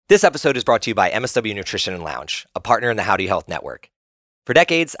This episode is brought to you by MSW Nutrition and Lounge, a partner in the How Do You Health Network. For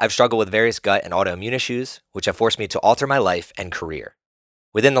decades, I've struggled with various gut and autoimmune issues, which have forced me to alter my life and career.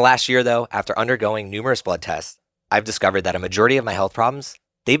 Within the last year, though, after undergoing numerous blood tests, I've discovered that a majority of my health problems,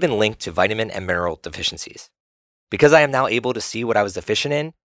 they've been linked to vitamin and mineral deficiencies. Because I am now able to see what I was deficient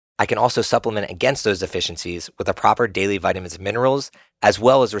in, I can also supplement against those deficiencies with the proper daily vitamins and minerals, as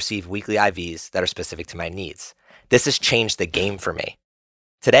well as receive weekly IVs that are specific to my needs. This has changed the game for me.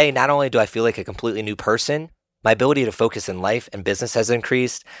 Today, not only do I feel like a completely new person, my ability to focus in life and business has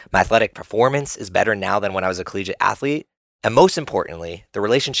increased, my athletic performance is better now than when I was a collegiate athlete, and most importantly, the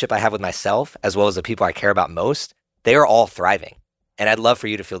relationship I have with myself, as well as the people I care about most, they are all thriving. And I'd love for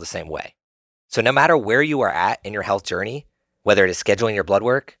you to feel the same way. So no matter where you are at in your health journey, whether it is scheduling your blood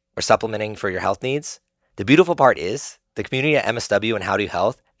work or supplementing for your health needs, the beautiful part is the community at MSW and How Do You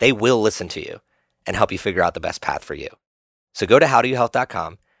Health, they will listen to you and help you figure out the best path for you. So go to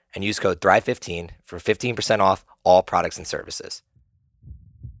howdoyouhealth.com and use code THRIVE15 for 15% off all products and services.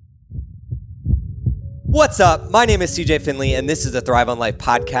 What's up? My name is CJ Finley, and this is the Thrive on Life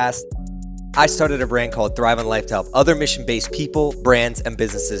podcast. I started a brand called Thrive on Life to help other mission-based people, brands, and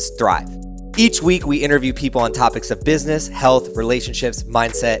businesses thrive. Each week, we interview people on topics of business, health, relationships,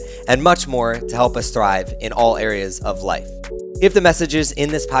 mindset, and much more to help us thrive in all areas of life. If the messages in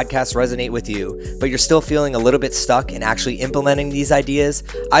this podcast resonate with you, but you're still feeling a little bit stuck in actually implementing these ideas,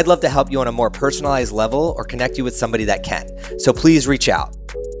 I'd love to help you on a more personalized level or connect you with somebody that can. So please reach out.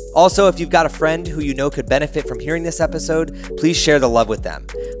 Also, if you've got a friend who you know could benefit from hearing this episode, please share the love with them.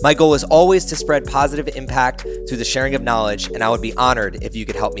 My goal is always to spread positive impact through the sharing of knowledge, and I would be honored if you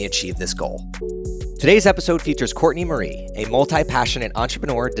could help me achieve this goal. Today's episode features Courtney Marie, a multi-passionate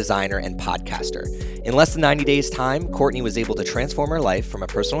entrepreneur, designer, and podcaster. In less than 90 days' time, Courtney was able to transform her life from a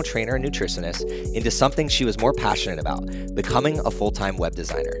personal trainer and nutritionist into something she was more passionate about, becoming a full-time web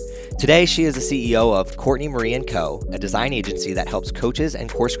designer. Today, she is the CEO of Courtney Marie & Co., a design agency that helps coaches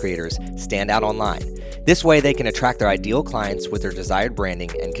and course creators stand out online. This way, they can attract their ideal clients with their desired branding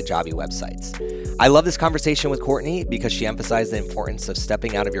and Kajabi websites. I love this conversation with Courtney because she emphasized the importance of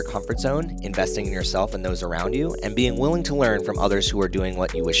stepping out of your comfort zone, investing in yourself and those around you, and being willing to learn from others who are doing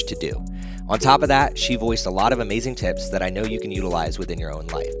what you wish to do. On top of that, she voiced a lot of amazing tips that I know you can utilize within your own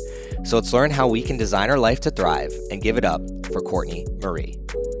life. So let's learn how we can design our life to thrive and give it up for Courtney Marie.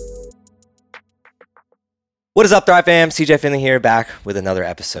 What is up, Thrive fam? CJ Finley here, back with another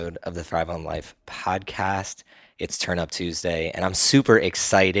episode of the Thrive on Life podcast. It's Turn Up Tuesday, and I'm super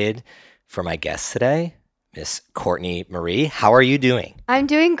excited for my guest today, Miss Courtney Marie. How are you doing? I'm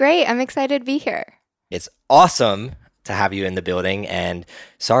doing great. I'm excited to be here. It's awesome to have you in the building, and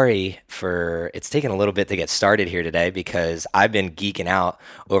sorry for it's taken a little bit to get started here today because I've been geeking out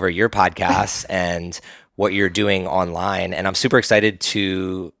over your podcast and what you're doing online, and I'm super excited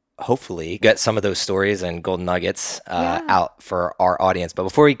to hopefully get some of those stories and golden nuggets out for our audience. But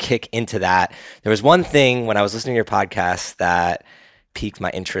before we kick into that, there was one thing when I was listening to your podcast that piqued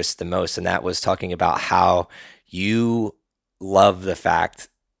my interest the most, and that was talking about how you love the fact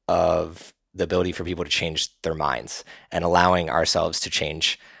of the ability for people to change their minds and allowing ourselves to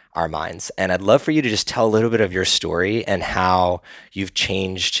change our minds. And I'd love for you to just tell a little bit of your story and how you've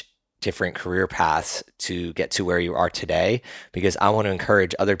changed different career paths to get to where you are today, because I want to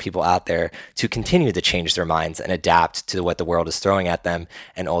encourage other people out there to continue to change their minds and adapt to what the world is throwing at them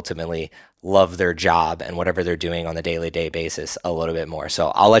and ultimately love their job and whatever they're doing on the daily basis a little bit more. So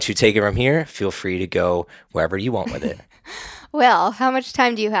I'll let you take it from here. Feel free to go wherever you want with it. Well, how much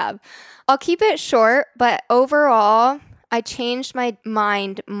time do you have? I'll keep it short, but overall, I changed my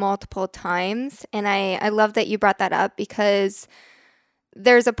mind multiple times. And I love that you brought that up because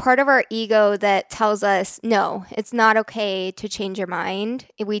there's a part of our ego that tells us, no, it's not okay to change your mind.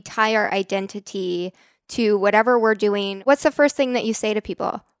 We tie our identity to whatever we're doing. What's the first thing that you say to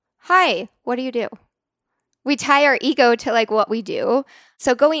people? Hi, what do you do? We tie our ego to like what we do.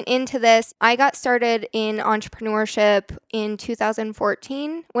 So going into this, I got started in entrepreneurship in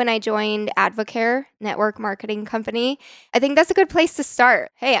 2014 when I joined Advocare, network marketing company. I think that's a good place to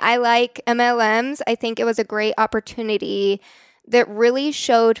start. Hey, I like MLMs. I think it was a great opportunity that really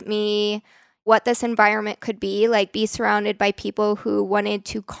showed me what this environment could be surrounded by people who wanted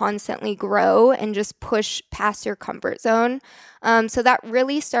to constantly grow and just push past your comfort zone. So that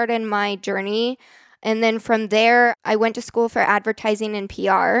really started my journey. And then from there, I went to school for advertising and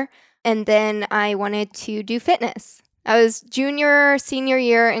PR. And then I wanted to do fitness. I was senior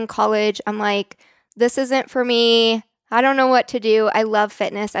year in college. I'm like, this isn't for me. I don't know what to do. I love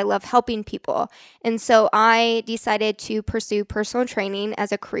fitness. I love helping people. And so I decided to pursue personal training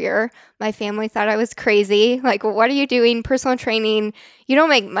as a career. My family thought I was crazy. Like, what are you doing? Personal training, you don't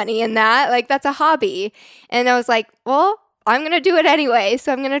make money in that. Like, that's a hobby. And I was like, well, I'm going to do it anyway.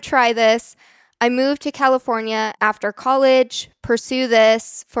 So I'm going to try this. I moved to California after college, pursue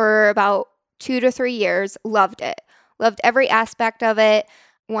this for about 2 to 3 years, loved it, loved every aspect of it.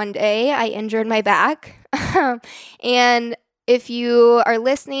 One day I injured my back. And if you are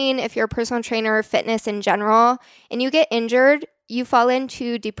listening, if you're a personal trainer, fitness in general, and you get injured, you fall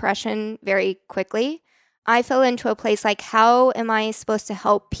into depression very quickly. I fell into a place like, how am I supposed to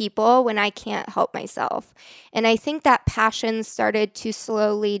help people when I can't help myself? And I think that passion started to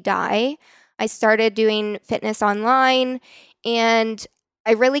slowly die. I started doing fitness online, and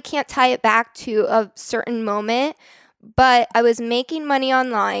I really can't tie it back to a certain moment, but I was making money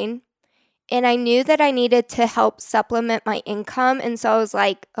online and I knew that I needed to help supplement my income. And so I was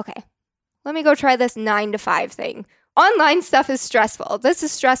like, okay, let me go try this 9 to 5 thing. Online stuff is stressful. This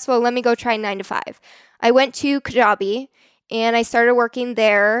is stressful. Let me go try 9 to 5. I went to Kajabi and I started working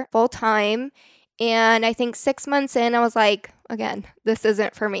there full time. And I think 6 months in, I was like, again, this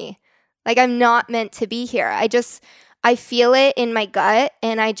isn't for me. Like, I'm not meant to be here. I feel it in my gut,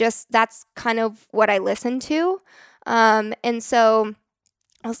 and that's kind of what I listen to. And so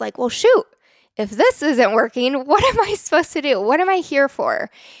I was like, well, shoot, if this isn't working, what am I supposed to do? What am I here for?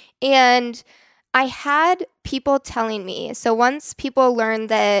 And I had people telling me, so once people learned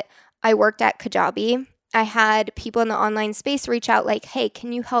that I worked at Kajabi, I had people in the online space reach out like, hey,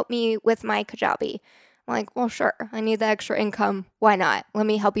 can you help me with my Kajabi? I'm like, well, sure. I need the extra income. Why not? Let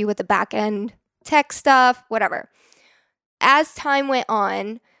me help you with the back end tech stuff, whatever. As time went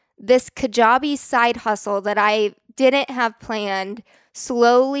on, this Kajabi side hustle that I didn't have planned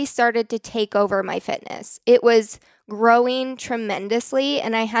slowly started to take over my fitness. It was growing tremendously,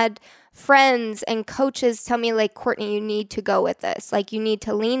 and I had friends and coaches tell me like, Courtney, you need to go with this. Like, you need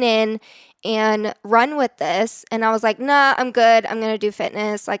to lean in and run with this. And I was like, nah, I'm good. I'm going to do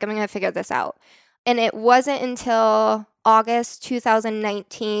fitness. Like, I'm going to figure this out. And it wasn't until August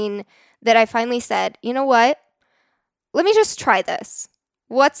 2019 that I finally said, you know what? Let me just try this.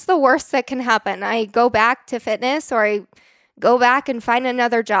 What's the worst that can happen? I go back to fitness, or I go back and find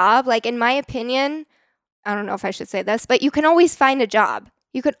another job. Like, in my opinion, I don't know if I should say this, but you can always find a job.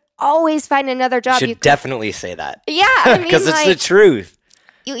 You could always find another job. You should definitely say that. Yeah. I mean, because it's the truth.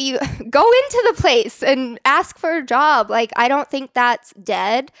 You go into the place and ask for a job. Like, I don't think that's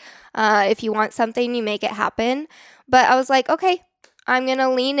dead. If you want something, you make it happen. But I was like, okay, I'm going to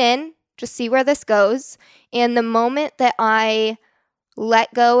lean in, just see where this goes. And the moment that I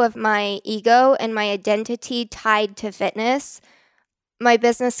let go of my ego and my identity tied to fitness, my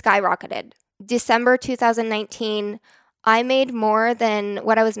business skyrocketed. December 2019, I made more than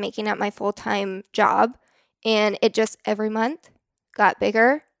what I was making at my full-time job. And it just every month got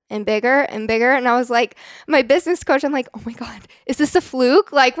bigger and bigger and bigger. And I was like, my business coach, I'm like, oh my God, is this a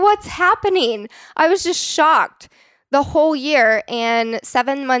fluke? Like, what's happening? I was just shocked the whole year. And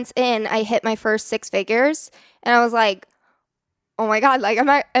 7 months in, I hit my first 6 figures. And I was like, oh my God, like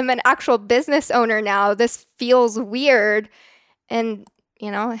I'm an actual business owner now. This feels weird. And,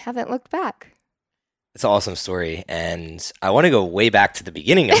 I haven't looked back. It's an awesome story. And I want to go way back to the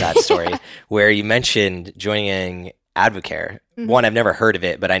beginning of that story where you mentioned joining Advocare. Mm-hmm. One, I've never heard of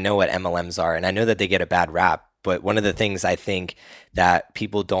it, but I know what MLMs are, and I know that they get a bad rap. But one of the things I think that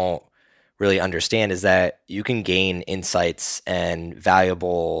people don't really understand is that you can gain insights and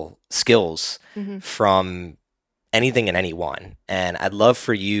valuable skills from anything and anyone. And I'd love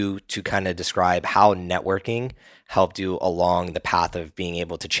for you to kind of describe how networking helped you along the path of being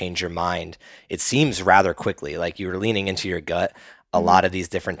able to change your mind. It seems rather quickly, like you were leaning into your gut a lot of these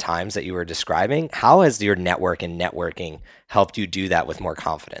different times that you were describing. How has your network and networking helped you do that with more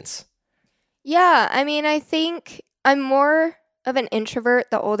confidence? Yeah, I mean, I think I'm more of an introvert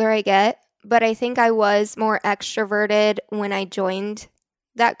the older I get, but I think I was more extroverted when I joined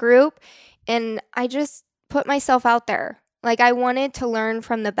that group. And I just put myself out there. Like, I wanted to learn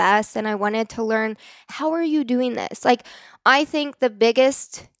from the best, and I wanted to learn, how are you doing this? Like, I think the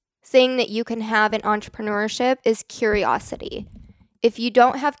biggest thing that you can have in entrepreneurship is curiosity. If you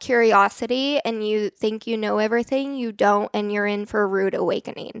don't have curiosity and you think you know everything, you don't, and you're in for a rude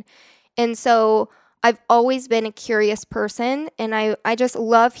awakening. And so I've always been a curious person, and I just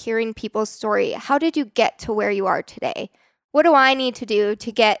love hearing people's story. How did you get to where you are today? What do I need to do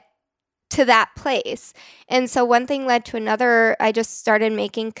to get to that place? And so one thing led to another. I just started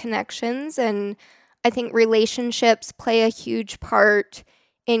making connections, and I think relationships play a huge part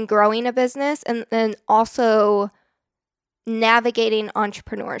in growing a business, and then also navigating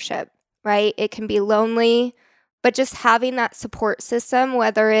entrepreneurship, right? It can be lonely, but just having that support system,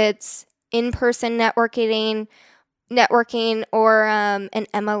 whether it's in-person networking or an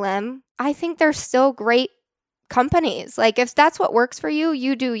MLM, I think they're still great companies. Like if that's what works for you,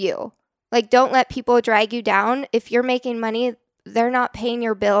 you do you. Like don't let people drag you down. If you're making money, they're not paying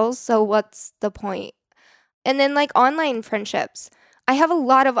your bills, so what's the point? And then like online friendships. I have a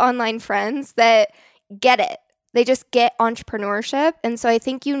lot of online friends that get it. They just get entrepreneurship. And so I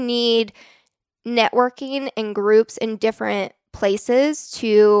think you need networking and groups in different places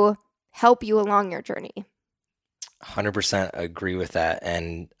to help you along your journey. 100% agree with that.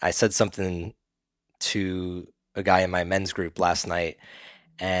 And I said something to a guy in my men's group last night,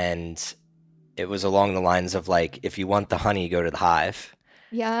 and it was along the lines of like, if you want the honey, go to the hive.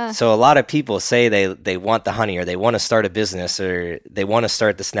 Yeah. So a lot of people say they want the honey, or they want to start a business, or they want to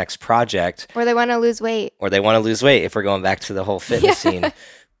start this next project. Or they want to lose weight. If we're going back to the whole fitness scene.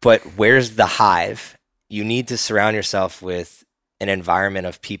 But where's the hive? You need to surround yourself with an environment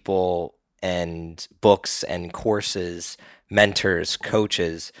of people and books and courses, mentors,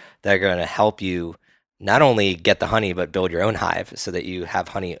 coaches that are going to help you not only get the honey, but build your own hive so that you have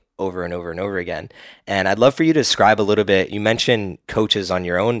honey over and over and over again. And I'd love for you to describe a little bit. You mentioned coaches on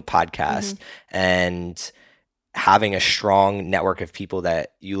your own podcast and having a strong network of people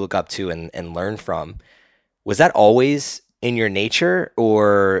that you look up to and learn from. Was that always in your nature,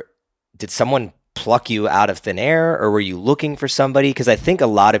 or did someone pluck you out of thin air, or were you looking for somebody? Because I think a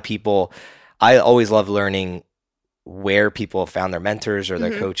lot of people, I always love learning where people have found their mentors or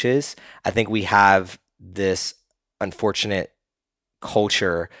their coaches. I think we have this unfortunate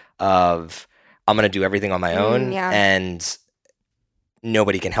culture of I'm going to do everything on my own and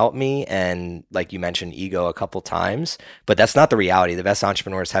nobody can help me. And like you mentioned, ego a couple times, but that's not the reality. The best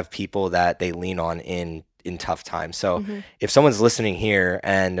entrepreneurs have people that they lean on in tough times. So if someone's listening here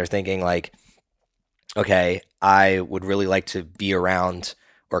and they're thinking like, okay, I would really like to be around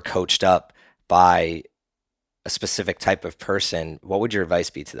or coached up by a specific type of person, what would your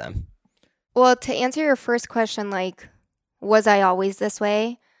advice be to them? Well, to answer your first question, like, was I always this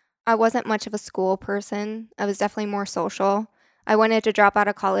way? I wasn't much of a school person. I was definitely more social. I wanted to drop out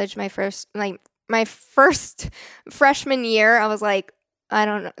of college my first freshman year. I was like, I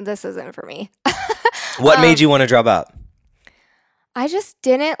don't know, this isn't for me. What made you want to drop out? I just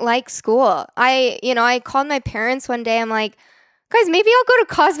didn't like school. I called my parents one day. I'm like, guys, maybe I'll go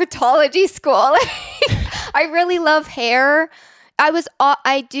to cosmetology school. I really love hair. I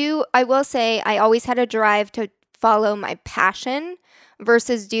will say I always had a drive to follow my passion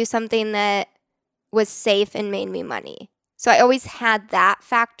versus do something that was safe and made me money. So I always had that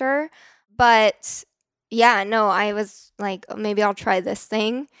factor. But yeah, no, I was like, maybe I'll try this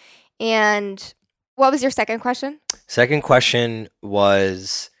thing. And what was your second question? Second question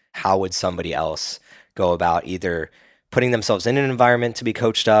was, how would somebody else go about either putting themselves in an environment to be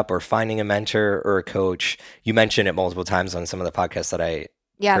coached up or finding a mentor or a coach? You mentioned it multiple times on some of the podcasts that I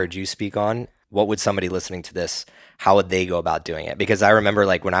heard you speak on. What would somebody listening to this, how would they go about doing it? Because I remember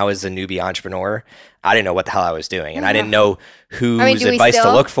like when I was a newbie entrepreneur, I didn't know what the hell I was doing. And I didn't know whose advice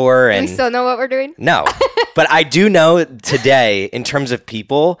to look for. And do we still know what we're doing? No. But I do know today, in terms of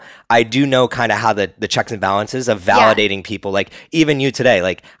people, I do know kind of how the checks and balances of validating people. Like even you today,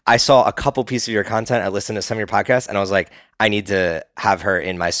 like I saw a couple pieces of your content. I listened to some of your podcasts and I was like, I need to have her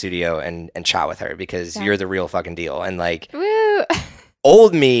in my studio and chat with her because you're the real fucking deal. And like, woo.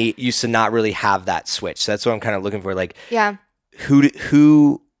 Old me used to not really have that switch. So that's what I'm kind of looking for. Like, how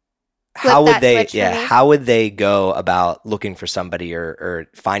would they go about looking for somebody or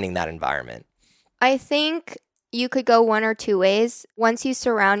finding that environment? I think you could go one or two ways. Once you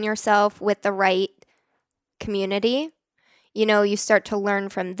surround yourself with the right community, you start to learn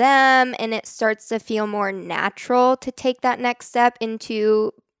from them and it starts to feel more natural to take that next step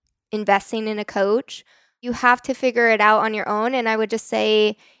into investing in a coach. You have to figure it out on your own. And I would just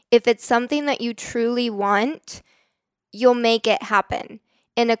say, if it's something that you truly want, you'll make it happen.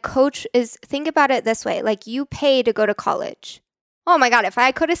 And a coach think about it this way, like you pay to go to college. Oh my God, if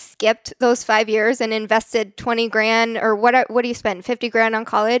I could have skipped those 5 years and invested 20 grand or what do you spend, 50 grand on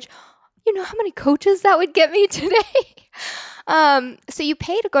college? You know how many coaches that would get me today? So you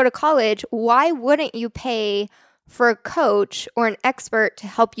pay to go to college. Why wouldn't you pay for a coach or an expert to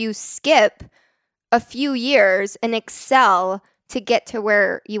help you skip a few years and excel to get to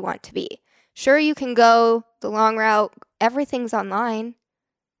where you want to be? Sure, you can go the long route. Everything's online.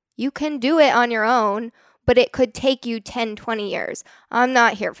 You can do it on your own, but it could take you 10, 20 years. I'm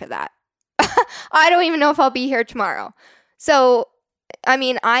not here for that. I don't even know if I'll be here tomorrow. So,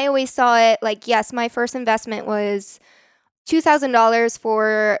 I always saw it like, yes, my first investment was $2,000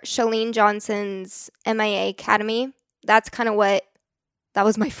 for Shalene Johnson's MIA Academy. That's kind of that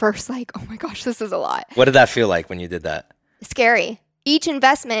was my first like, oh my gosh, this is a lot. What did that feel like when you did that? Scary. Each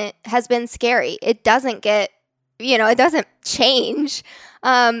investment has been scary. It doesn't get, it doesn't change.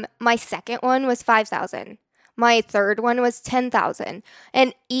 My second one was $5,000. My third one was $10,000.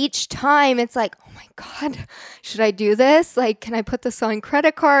 And each time it's like, oh my God, should I do this? Like, can I put this on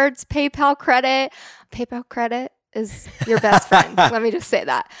credit cards, PayPal credit? PayPal credit is your best friend. Let me just say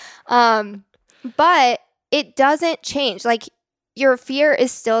that. But it doesn't change. Like, your fear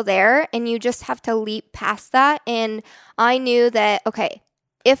is still there and you just have to leap past that. And I knew that, okay,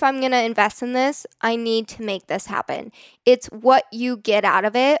 if I'm going to invest in this, I need to make this happen. It's what you get out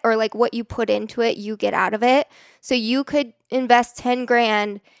of it, or like what you put into it, you get out of it. So you could invest 10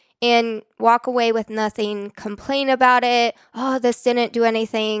 grand and walk away with nothing, complain about it. Oh, this didn't do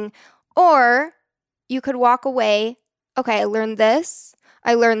anything. Or you could walk away. Okay, I learned this.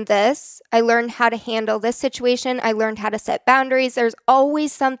 I learned this. I learned how to handle this situation. I learned how to set boundaries. There's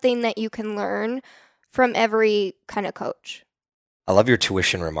always something that you can learn from every kind of coach. I love your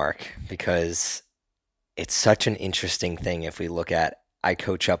tuition remark because it's such an interesting thing. If we look at, I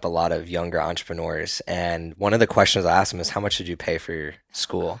coach up a lot of younger entrepreneurs, and one of the questions I ask them is, how much did you pay for your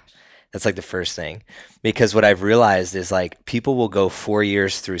school? That's like the first thing, because what I've realized is like people will go 4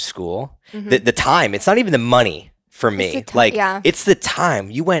 years through school. The time, it's not even the money. For me, it's the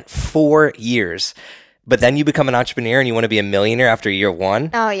time. You went 4 years, but then you become an entrepreneur and you want to be a millionaire after year one.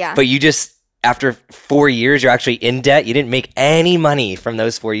 Oh, yeah. But you just, after 4 years, you're actually in debt. You didn't make any money from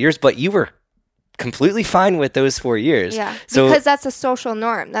those 4 years, but you were completely fine with those 4 years. Yeah, so, because that's a social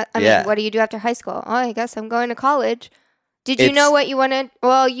norm. I mean, what do you do after high school? Oh, I guess I'm going to college. Did you know what you wanted?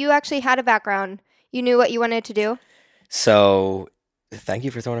 Well, you actually had a background. You knew what you wanted to do? So... Thank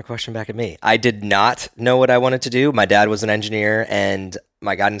you for throwing a question back at me. I did not know what I wanted to do. My dad was an engineer and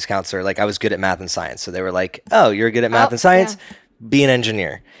my guidance counselor, like I was good at math and science. So they were like, oh, you're good at math and science? Yeah. Be an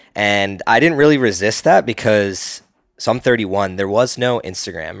engineer. And I didn't really resist that because, so I'm 31. There was no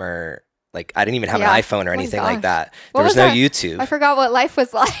Instagram or like, I didn't even have an iPhone or anything like that. There was no YouTube. I forgot what life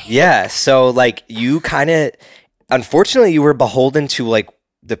was like. Yeah. So like you kind of, unfortunately you were beholden to like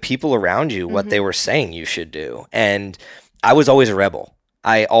the people around you, what they were saying you should do. And I was always a rebel.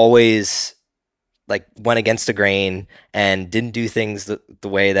 I always like went against the grain and didn't do things the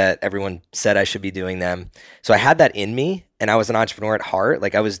way that everyone said I should be doing them. So I had that in me, and I was an entrepreneur at heart.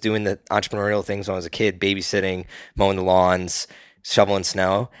 Like I was doing the entrepreneurial things when I was a kid, babysitting, mowing the lawns, shoveling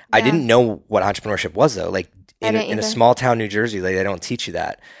snow. Yeah. I didn't know what entrepreneurship was though. Like in a small town, New Jersey, like they don't teach you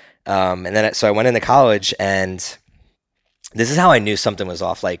that. And then so I went into college, and this is how I knew something was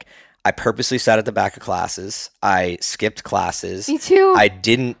off. Like I purposely sat at the back of classes. I skipped classes. Me too.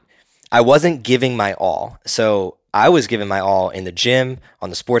 I wasn't giving my all. So I was giving my all in the gym, on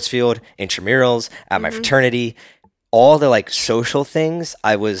the sports field, intramurals, at my fraternity, all the like social things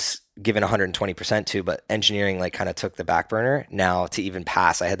I was given 120% to, but engineering like kind of took the back burner. Now to even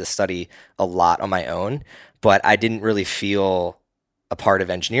pass, I had to study a lot on my own, but I didn't really feel a part of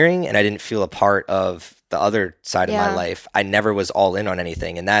engineering, and I didn't feel a part of the other side of my life. I never was all in on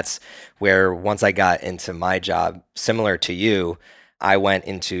anything. And that's where once I got into my job, similar to you, I went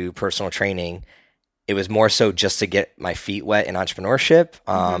into personal training. It was more so just to get my feet wet in entrepreneurship.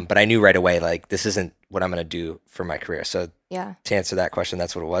 But I knew right away, like, this isn't what I'm going to do for my career. So to answer that question,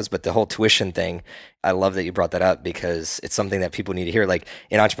 that's what it was. But the whole tuition thing, I love that you brought that up because it's something that people need to hear. Like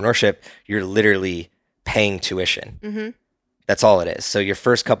in entrepreneurship, you're literally paying tuition. That's all it is. So your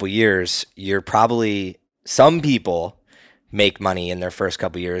first couple years, you're probably, some people make money in their first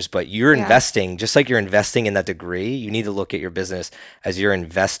couple years, but you're investing, just like you're investing in that degree, you need to look at your business as you're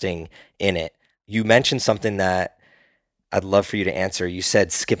investing in it. You mentioned something that I'd love for you to answer. You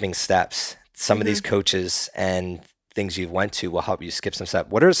said skipping steps. Some of these coaches and things you've went to will help you skip some steps.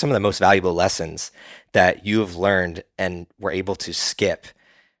 What are some of the most valuable lessons that you have learned and were able to skip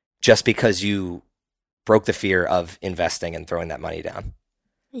just because you broke the fear of investing and throwing that money down?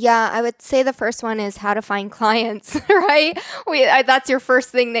 Yeah, I would say the first one is how to find clients, right? That's your first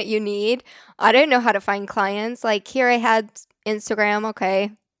thing that you need. I didn't know how to find clients. Like here I had Instagram. Okay,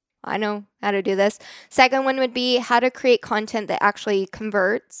 I know how to do this. Second one would be how to create content that actually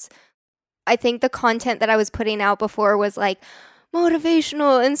converts. I think the content that I was putting out before was like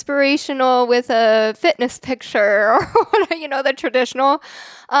motivational, inspirational with a fitness picture or, the traditional.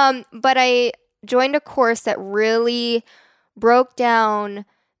 But I joined a course that really broke down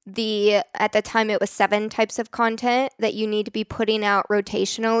at the time it was 7 types of content that you need to be putting out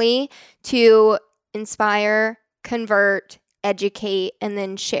rotationally to inspire, convert, educate, and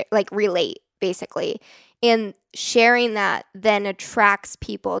then share, like relate. basically. And sharing that then attracts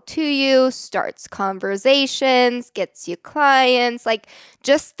people to you, starts conversations, gets you clients, like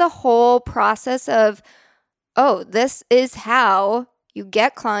just the whole process of, oh, this is how you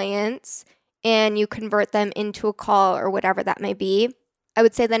get clients and you convert them into a call or whatever that may be. I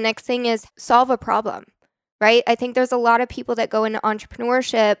would say the next thing is solve a problem, right? I think there's a lot of people that go into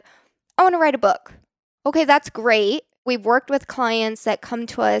entrepreneurship. I want to write a book. Okay, that's great. We've worked with clients that come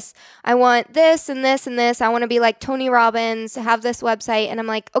to us. I want this and this and this. I want to be like Tony Robbins, have this website. And I'm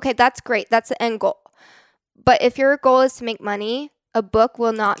like, okay, that's great. That's the end goal. But if your goal is to make money, a book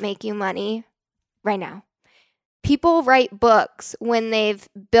will not make you money right now. People write books when they've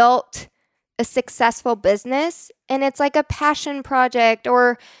built a successful business and it's like a passion project,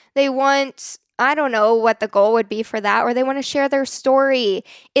 or they want, I don't know what the goal would be for that, or they want to share their story.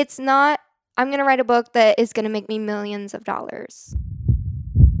 It's not, I'm going to write a book that is going to make me millions of dollars.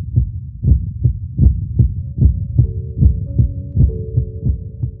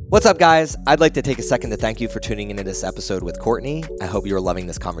 What's up, guys? I'd like to take a second to thank you for tuning into this episode with Courtney. I hope you are loving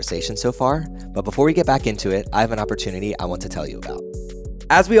this conversation so far. But before we get back into it, I have an opportunity I want to tell you about.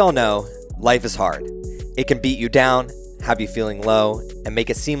 As we all know, life is hard. It can beat you down, have you feeling low, and make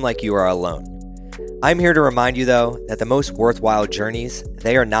it seem like you are alone. I'm here to remind you, though, that the most worthwhile journeys,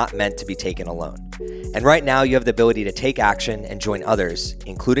 they are not meant to be taken alone. And right now, you have the ability to take action and join others,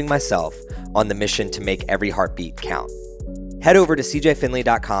 including myself, on the mission to make every heartbeat count. Head over to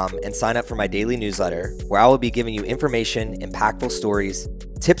cjfinley.com and sign up for my daily newsletter, where I will be giving you information, impactful stories,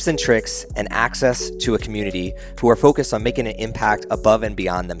 tips and tricks, and access to a community who are focused on making an impact above and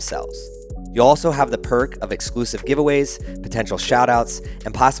beyond themselves. You'll also have the perk of exclusive giveaways, potential shoutouts,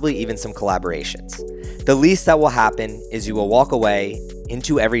 and possibly even some collaborations. The least that will happen is you will walk away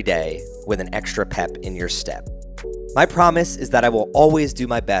into every day with an extra pep in your step. My promise is that I will always do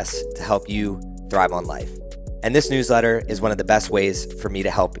my best to help you thrive on life. And this newsletter is one of the best ways for me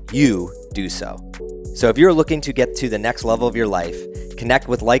to help you do so. So if you're looking to get to the next level of your life, connect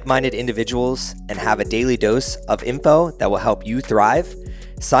with like-minded individuals, and have a daily dose of info that will help you thrive,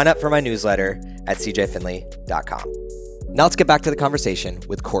 sign up for my newsletter at cjfinley.com. Now let's get back to the conversation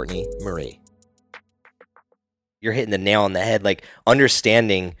with Courtney Marie. You're hitting the nail on the head, like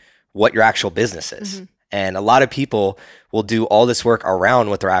understanding what your actual business is. Mm-hmm. And a lot of people will do all this work around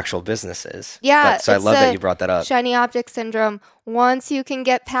what their actual business is. Yeah. So I love that you brought that up. Shiny object syndrome. Once you can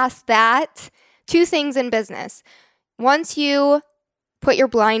get past that, two things in business. Once you put your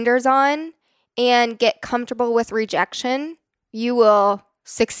blinders on and get comfortable with rejection, you will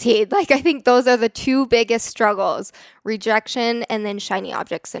succeed. Like, I think those are the two biggest struggles, rejection and then shiny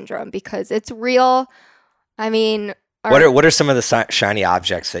object syndrome, because it's real. I mean, what are some of the shiny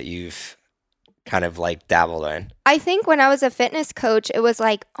objects that you've kind of like dabbled in? I think when I was a fitness coach, it was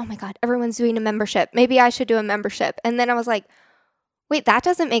like, oh my God, everyone's doing a membership. Maybe I should do a membership. And then I was like, wait, that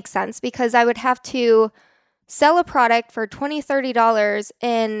doesn't make sense, because I would have to sell a product for $20, $30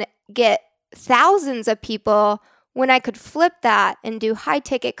 and get thousands of people when I could flip that and do high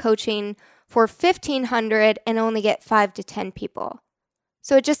ticket coaching for $1,500 and only get 5 to 10 people.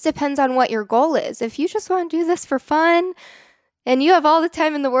 So it just depends on what your goal is. If you just want to do this for fun and you have all the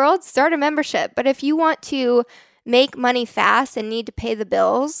time in the world, start a membership. But if you want to make money fast and need to pay the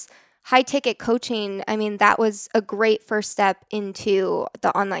bills, high ticket coaching, I mean, that was a great first step into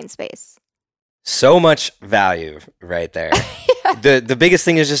the online space. So much value right there. Yeah. The biggest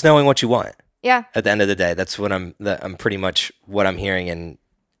thing is just knowing what you want. Yeah. At the end of the day, that's what I'm pretty much what I'm hearing, and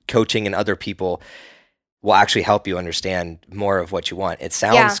coaching and other people will actually help you understand more of what you want. It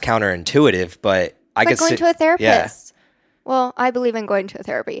sounds counterintuitive, but I guess going to a therapist. Yeah. Well, I believe in going to a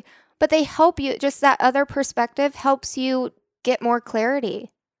therapy, but they help you. Just that other perspective helps you get more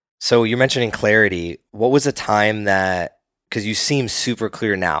clarity. So you're mentioning clarity. What was a time that, because you seem super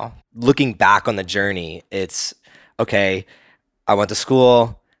clear now, looking back on the journey, it's okay, I went to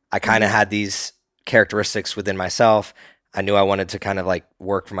school. I kind of had these characteristics within myself. I knew I wanted to kind of like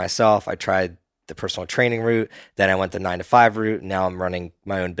work for myself. I tried the personal training route. Then I went the 9-to-5 route. Now I'm running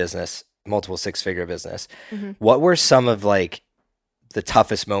my own business, multiple 6-figure business. Mm-hmm. What were some of like the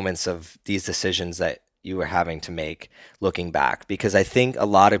toughest moments of these decisions that you were having to make looking back? Because I think a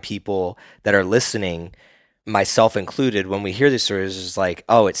lot of people that are listening, myself included, when we hear these stories, it's like,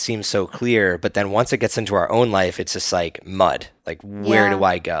 oh, it seems so clear. But then once it gets into our own life, it's just like mud. Like, where do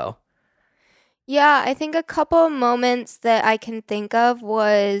I go? Yeah, I think a couple of moments that I can think of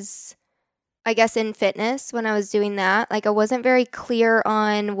was, I guess, in fitness when I was doing that. Like, I wasn't very clear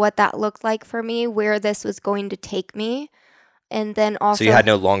on what that looked like for me, where this was going to take me. And then also... So you had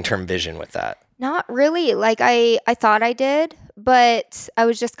no long-term vision with that? Not really. Like I thought I did, but I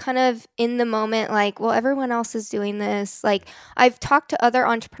was just kind of in the moment like, well, everyone else is doing this. Like I've talked to other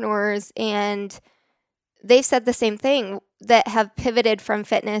entrepreneurs and they've said the same thing that have pivoted from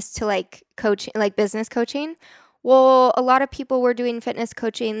fitness to like coaching, like business coaching. Well, a lot of people were doing fitness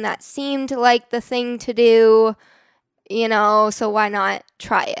coaching that seemed like the thing to do, so why not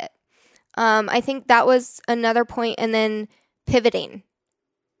try it? I think that was another point. And then pivoting,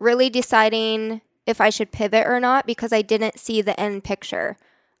 really deciding if I should pivot or not because I didn't see the end picture.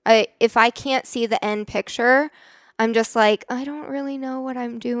 If I can't see the end picture, I'm just like, I don't really know what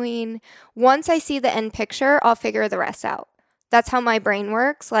I'm doing. Once I see the end picture, I'll figure the rest out. That's how my brain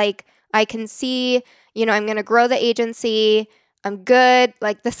works. Like I can see, I'm going to grow the agency. I'm good.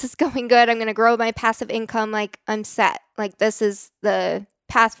 Like this is going good. I'm going to grow my passive income. Like I'm set. Like this is the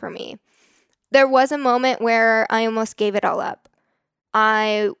path for me. There was a moment where I almost gave it all up.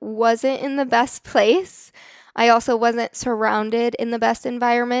 I wasn't in the best place. I also wasn't surrounded in the best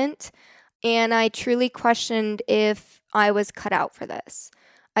environment. And I truly questioned if I was cut out for this.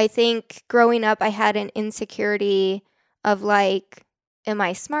 I think growing up, I had an insecurity of like, am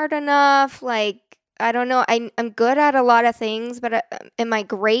I smart enough? Like, I don't know. I'm good at a lot of things, but am I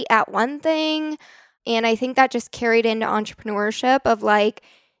great at one thing? And I think that just carried into entrepreneurship of like,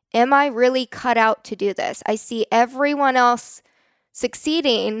 am I really cut out to do this? I see everyone else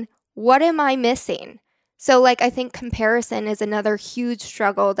succeeding. What am I missing? So like I think comparison is another huge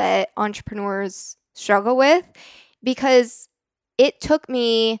struggle that entrepreneurs struggle with because it took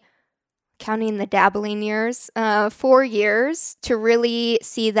me, counting the dabbling years, 4 years to really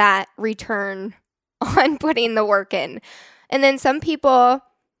see that return on putting the work in. And then some people,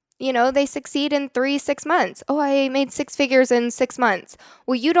 they succeed in 3-6 months. Oh, I made 6 figures in 6 months.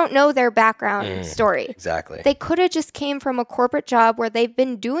 Well, you don't know their background story. Exactly. They could have just came from a corporate job where they've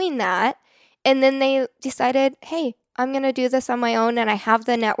been doing that. And then they decided, hey, I'm going to do this on my own and I have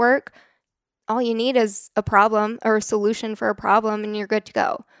the network. All you need is a problem or a solution for a problem and you're good to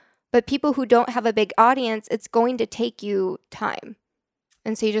go. But people who don't have a big audience, it's going to take you time.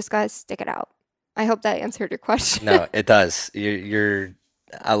 And so you just got to stick it out. I hope that answered your question. No, it does.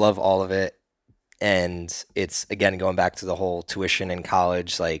 I love all of it. And it's, again, going back to the whole tuition in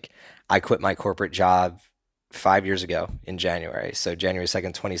college. Like I quit my corporate job 5 years ago in January. So January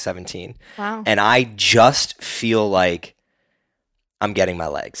 2nd, 2017. Wow. And I just feel like I'm getting my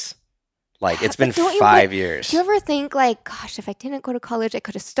legs. Like it's been 5 years. Do you ever think like, gosh, if I didn't go to college, I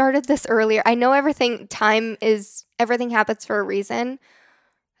could have started this earlier? I know everything happens for a reason.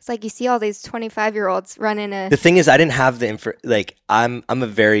 It's like you see all these 25-year-olds running The thing is, I didn't have the I'm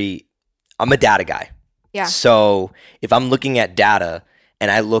a data guy. Yeah. So if I'm looking at data and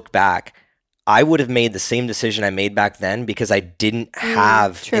I look back, I would have made the same decision I made back then because I didn't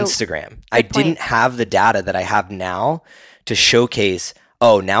have Instagram. I didn't have the data that I have now to showcase,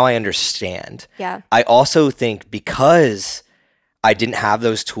 oh, now I understand. Yeah. I also think because I didn't have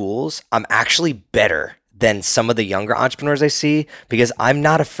those tools, I'm actually better than some of the younger entrepreneurs I see because I'm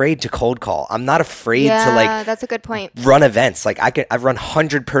not afraid to cold call. I'm not afraid to that's a good point. Run events. Like I've run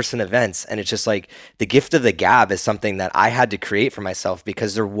 100-person events, and it's just like the gift of the gab is something that I had to create for myself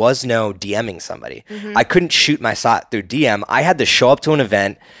because there was no DMing somebody. Mm-hmm. I couldn't shoot my shot through DM. I had to show up to an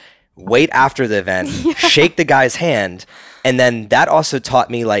event, wait after the event, shake the guy's hand, and then that also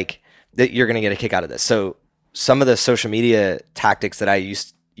taught me like that you're gonna get a kick out of this. So some of the social media tactics that I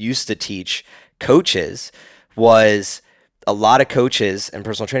used to teach coaches was a lot of coaches and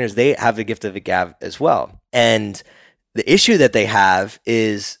personal trainers, they have the gift of the gab as well. And the issue that they have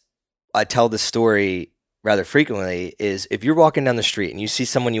is, I tell this story rather frequently, is if you're walking down the street and you see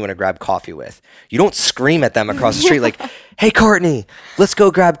someone you want to grab coffee with, you don't scream at them across the street like, hey, Courtney, let's go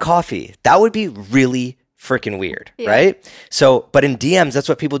grab coffee. That would be really freaking weird, right? So, but in DMs, that's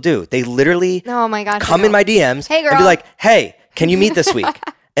what people do. They literally come in my DMs and be like, hey, can you meet this week?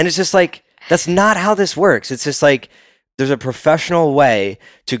 And it's just like, that's not how this works. It's just like there's a professional way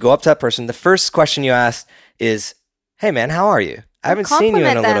to go up to that person. The first question you ask is, hey, man, how are you? I haven't seen you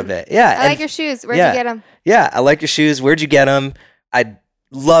in a little bit. Yeah. I like your shoes. Where'd you get them? Yeah, I like your shoes. Where'd you get them? I'd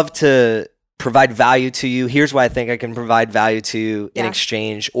love to provide value to you. Here's why I think I can provide value to you in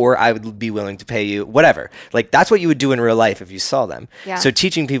exchange, or I would be willing to pay you, whatever. Like that's what you would do in real life if you saw them. Yeah. So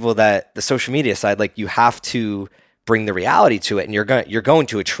teaching people that the social media side, like you have to bring the reality to it, and you're going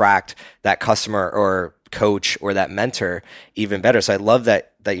to attract that customer or coach or that mentor even better. So I love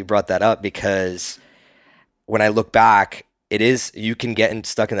that you brought that up, because when I look back, you can get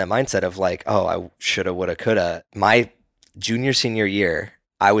stuck in that mindset of like, oh, I shoulda, woulda, coulda. My junior, senior year,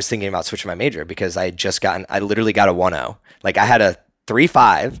 I was thinking about switching my major because I literally got a 1.0. Like I had a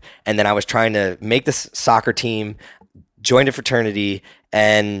 3'5", and then I was trying to make this soccer team, join a fraternity,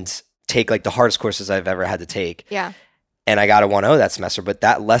 and take like the hardest courses I've ever had to take. Yeah. And I got a 1.0 that semester. But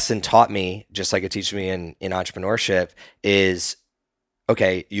that lesson taught me, just like it teaches me in entrepreneurship, is,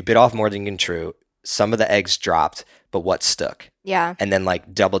 okay, you bit off more than you can chew. Some of the eggs dropped, but what stuck? Yeah. And then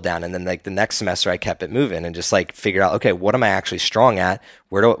like doubled down. And then like the next semester I kept it moving and just like figured out, okay, what am I actually strong at?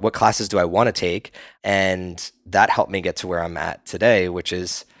 What classes do I want to take? And that helped me get to where I'm at today, which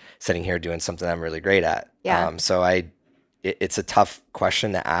is sitting here doing something I'm really great at. Yeah. So it's a tough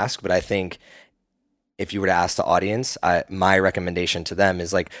question to ask, but I think if you were to ask the audience, my recommendation to them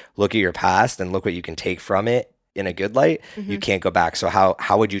is like, look at your past and look what you can take from it in a good light. You can't go back. So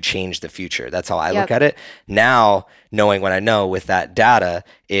how would you change the future? That's how I look at it. Now, knowing what I know with that data,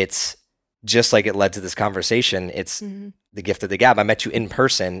 it's just like it led to this conversation. It's the gift of the gab. I met you in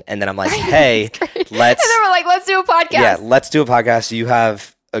person and then I'm like, hey, and then we're like, let's do a podcast. Yeah, let's do a podcast. You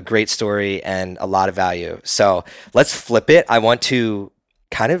have a great story and a lot of value. So let's flip it. I want to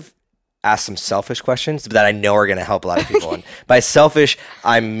kind of ask some selfish questions that I know are going to help a lot of people. And by selfish,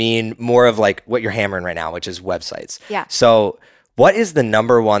 I mean more of like what you're hammering right now, which is websites. Yeah. So what is the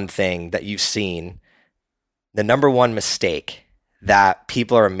number one thing that you've seen, the number one mistake that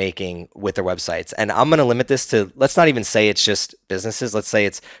people are making with their websites? And I'm going to limit this to, let's not even say it's just businesses. Let's say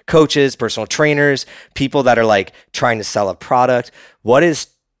it's coaches, personal trainers, people that are like trying to sell a product. What is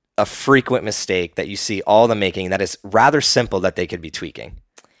a frequent mistake that you see all of them making that is rather simple that they could be tweaking?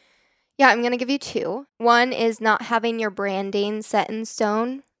 Yeah, I'm going to give you two. One is not having your branding set in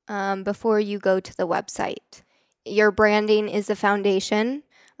stone before you go to the website. Your branding is the foundation,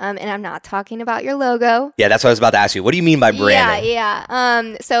 and I'm not talking about your logo. Yeah, that's what I was about to ask you. What do you mean by branding?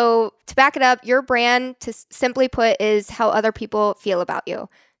 Yeah. So to back it up, your brand, to simply put, is how other people feel about you.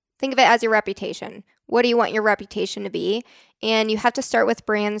 Think of it as your reputation. What do you want your reputation to be? And you have to start with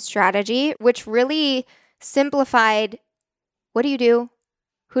brand strategy, which really simplified what do you do?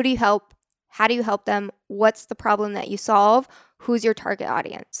 Who do you help? How do you help them? What's the problem that you solve? Who's your target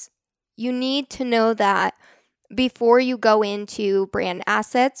audience? You need to know that before you go into brand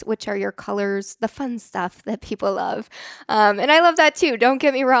assets, which are your colors, the fun stuff that people love. And I love that too, don't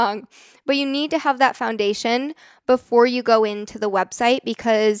get me wrong. But you need to have that foundation before you go into the website,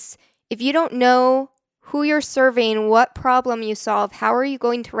 because if you don't know who you're serving, what problem you solve, how are you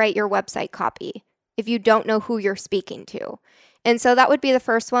going to write your website copy if you don't know who you're speaking to? And so that would be the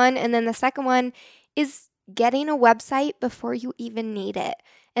first one. And then the second one is getting a website before you even need it.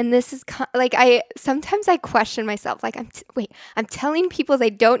 And this is like, sometimes I question myself, like, I'm telling people they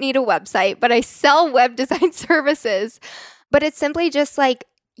don't need a website, but I sell web design services. But it's simply just like,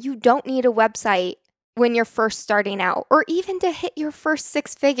 you don't need a website when you're first starting out, or even to hit your first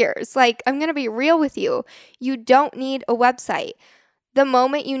 6 figures. Like, I'm going to be real with you. You don't need a website. The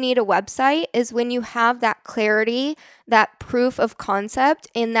moment you need a website is when you have that clarity, that proof of concept,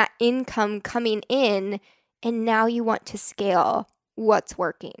 and that income coming in, and now you want to scale what's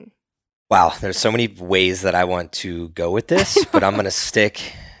working. Wow, there's so many ways that I want to go with this, but I'm going to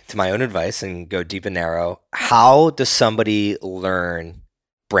stick to my own advice and go deep and narrow. How does somebody learn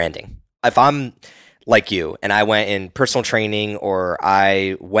branding? If I'm like you and I went in personal training, or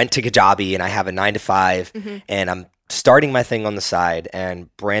I went to Kajabi and I have a 9-to-5 and I'm starting my thing on the side,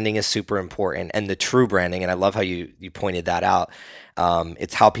 and branding is super important, and the true branding, and I love how you pointed that out.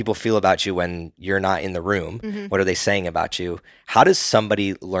 It's how people feel about you when you're not in the room. What are they saying about you? How does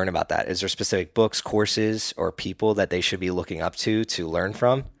somebody learn about that? Is there specific books, courses, or people that they should be looking up to learn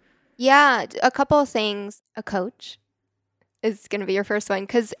from? Yeah, a couple of things. A coach is going to be your first one,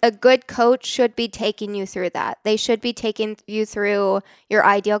 because a good coach should be taking you through that. They should be taking you through your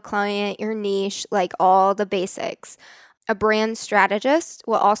ideal client, your niche, like all the basics. A brand strategist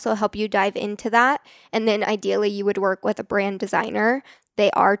will also help you dive into that. And then ideally you would work with a brand designer. They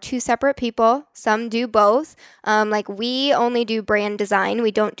are 2 separate people. Some do both. Like we only do brand design.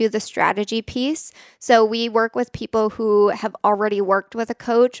 We don't do the strategy piece. So we work with people who have already worked with a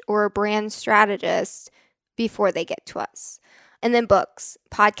coach or a brand strategist before they get to us. And then books,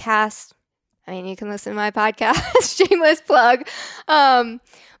 podcasts. I mean, you can listen to my podcast, shameless plug.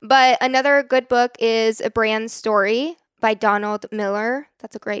 But another good book is A Brand Story by Donald Miller.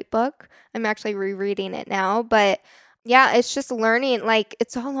 That's a great book. I'm actually rereading it now. But yeah, it's just learning, like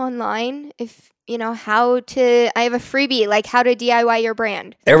it's all online. If you know I have a freebie, like how to DIY your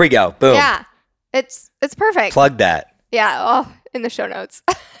brand. There we go. Boom. Yeah, it's perfect. Plug that. Yeah, in the show notes.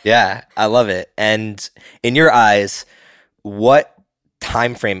 Yeah, I love it. And in your eyes, what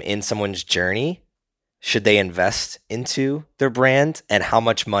time frame in someone's journey should they invest into their brand, and how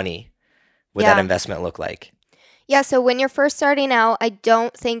much money would that investment look like? Yeah, so when you're first starting out, I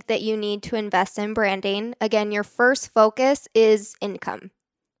don't think that you need to invest in branding. Again, your first focus is income,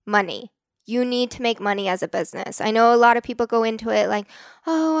 money. You need to make money as a business. I know a lot of people go into it like,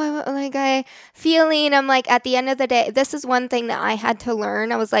 oh, I'm like, at the end of the day, this is one thing that I had to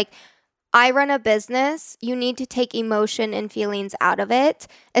learn. I was like, I run a business. You need to take emotion and feelings out of it,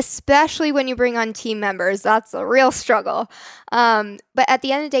 especially when you bring on team members. That's a real struggle. But at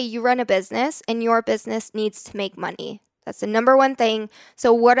the end of the day, you run a business and your business needs to make money. That's the number one thing.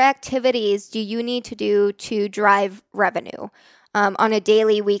 So what activities do you need to do to drive revenue on a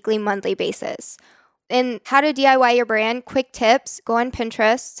daily, weekly, monthly basis? And how to DIY your brand, quick tips, go on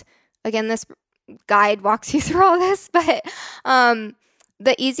Pinterest. Again, this guide walks you through all this, but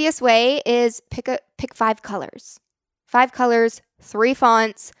the easiest way is pick 5 colors. 5 colors, 3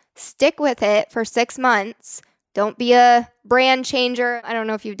 fonts, stick with it for 6 months. Don't be a brand changer. I don't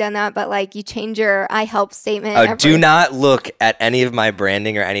know if you've done that, but like you change your I help statement. Do not look at any of my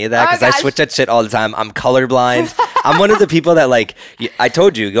branding or any of that because I switch that shit all the time. I'm colorblind. I'm one of the people that like, I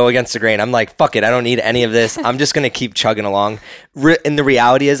told you, go against the grain. I'm like, fuck it. I don't need any of this. I'm just going to keep chugging along. And the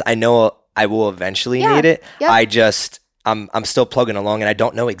reality is I know I will eventually need it. Yep. I'm still plugging along and I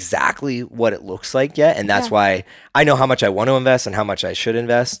don't know exactly what it looks like yet. And that's why I know how much I want to invest and how much I should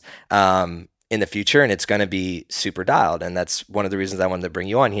invest in the future. And it's going to be super dialed. And that's one of the reasons I wanted to bring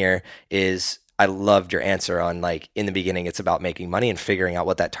you on here is I loved your answer on like in the beginning, it's about making money and figuring out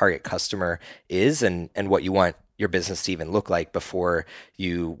what that target customer is and what you want your business to even look like before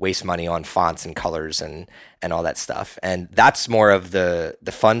you waste money on fonts and colors and all that stuff. And that's more of the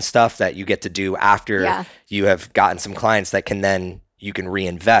fun stuff that you get to do after you have gotten some clients that can then you can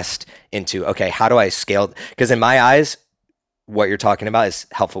reinvest into, okay, how do I scale? Because in my eyes, what you're talking about is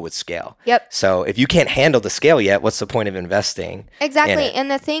helpful with scale. Yep. So if you can't handle the scale yet, what's the point of investing? Exactly. And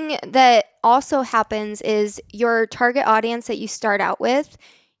the thing that also happens is your target audience that you start out with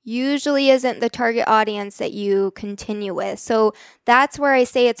usually isn't the target audience that you continue with. So that's where I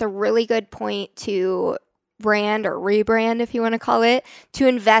say it's a really good point to brand or rebrand, if you want to call it, to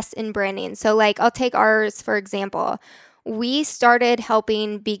invest in branding. So like I'll take ours, for example. We started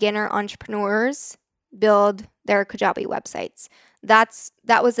helping beginner entrepreneurs build their Kajabi websites.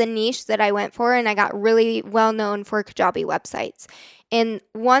 That was a niche that I went for, and I got really well known for Kajabi websites. And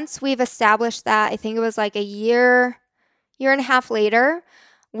once we've established that, I think it was like a year and a half later,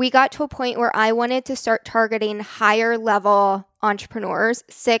 we got to a point where I wanted to start targeting higher level entrepreneurs,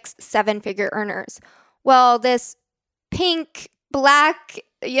 6-7-figure earners. Well, this pink, black,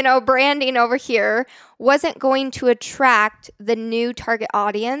 branding over here wasn't going to attract the new target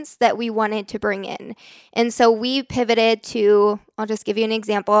audience that we wanted to bring in. And so we pivoted to, I'll just give you an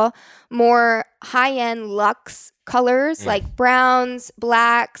example, more high-end luxe colors like browns,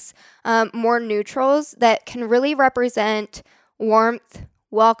 blacks, more neutrals that can really represent warmth,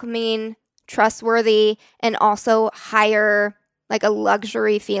 welcoming, trustworthy, and also higher, like a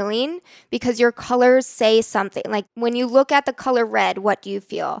luxury feeling, because your colors say something. Like when you look at the color red, what do you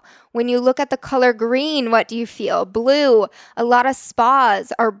feel? When you look at the color green, what do you feel? Blue. A lot of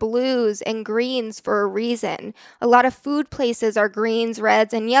spas are blues and greens for a reason. A lot of food places are greens,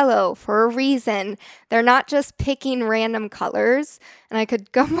 reds, and yellow for a reason. They're not just picking random colors. And I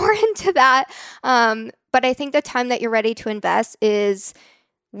could go more into that. But I think the time that you're ready to invest is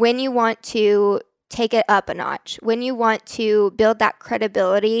when you want to take it up a notch, when you want to build that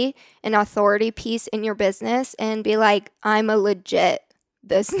credibility and authority piece in your business and be like, I'm a legit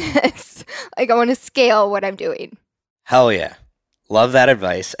business. Like I want to scale what I'm doing. Hell yeah. Love that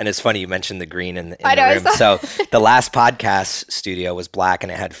advice. And it's funny, you mentioned the green in the room. So the last podcast studio was black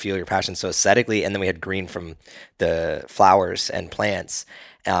and it had Feel Your Passion. So aesthetically, and then we had green from the flowers and plants.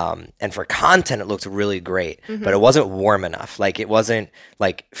 And for content, it looked really great, but it wasn't warm enough. Like it wasn't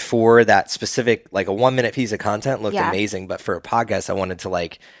like for that specific, like a 1-minute piece of content looked amazing. But for a podcast, I wanted to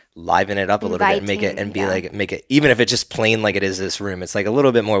like liven it up a little bit and make it and be like, make it, even if it's just plain like it is this room, it's like a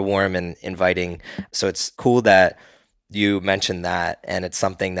little bit more warm and inviting. So it's cool that you mentioned that, and it's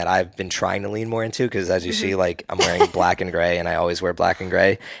something that I've been trying to lean more into because as you see, like I'm wearing black and gray and I always wear black and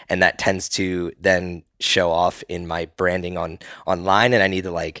gray, and that tends to then show off in my branding online, and I need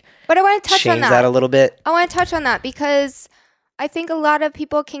to like but I want to touch change on that a little bit. I want to touch on that because I think a lot of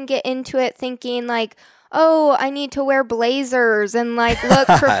people can get into it thinking like, oh, I need to wear blazers and like look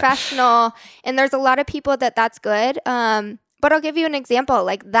professional, and there's a lot of people that's good. But I'll give you an example.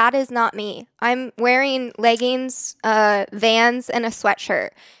 Like, that is not me. I'm wearing leggings, Vans, and a sweatshirt.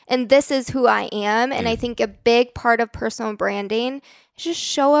 And this is who I am. And I think a big part of personal branding Just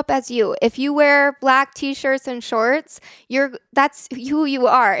show up as you. If you wear black t-shirts and shorts, that's who you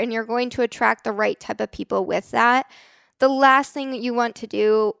are, and you're going to attract the right type of people with that. The last thing you want to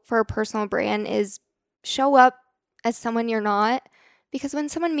do for a personal brand is show up as someone you're not, because when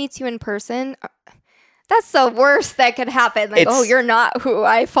someone meets you in person, that's the worst that could happen. Like, oh, you're not who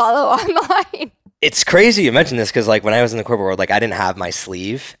I follow online. It's crazy you mentioned this because, like, when I was in the corporate world, like, I didn't have my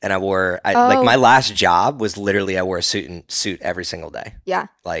sleeve, and like, my last job was literally I wore a suit every single day. Yeah.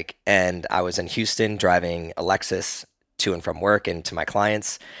 Like, and I was in Houston driving a Lexus to and from work and to my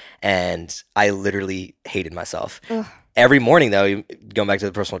clients, and I literally hated myself. Ugh. Every morning, though, going back to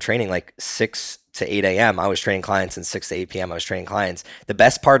the personal training, like 6 to 8 a.m., I was training clients, and 6 to 8 p.m., I was training clients. The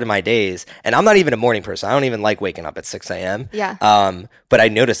best part of my days, and I'm not even a morning person. I don't even like waking up at 6 a.m. Yeah. But I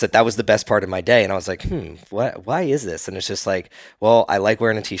noticed that was the best part of my day, and I was like, why is this? And it's just like, well, I like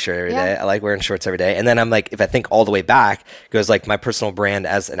wearing a t-shirt every day. I like wearing shorts every day. And then I'm like, if I think all the way back, it goes like my personal brand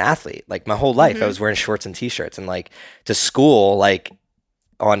as an athlete. Like my whole life, I was wearing shorts and t-shirts, and like to school, like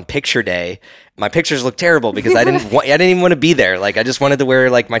on picture day, my pictures look terrible because I didn't even want to be there. Like I just wanted to wear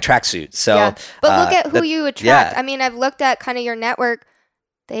like my tracksuit. So, but look at who you attract. I mean, I've looked at kind of your network.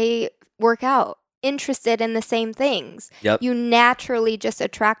 They work out, interested in the same things. Yep. You naturally just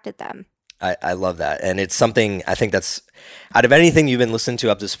attracted them. I love that. And it's something I think that's out of anything you've been listening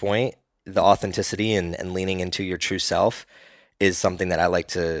to up this point, the authenticity and leaning into your true self is something that I like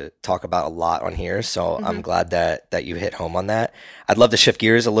to talk about a lot on here. So I'm glad that you hit home on that. I'd love to shift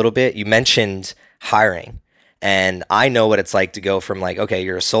gears a little bit. You mentioned hiring, and I know what it's like to go from like, okay,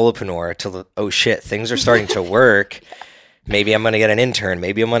 you're a solopreneur to, oh shit, things are starting to work. Maybe I'm going to get an intern.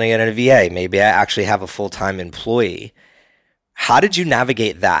 Maybe I'm going to get a VA. Maybe I actually have a full-time employee. How did you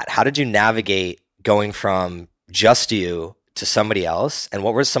navigate that? How did you navigate going from just you to somebody else? And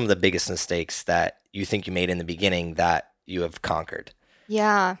what were some of the biggest mistakes that you think you made in the beginning that you have conquered?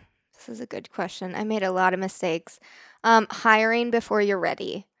 Yeah, this is a good question. I made a lot of mistakes. Hiring before you're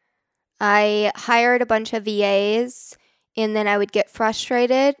ready. I hired a bunch of VAs, and then I would get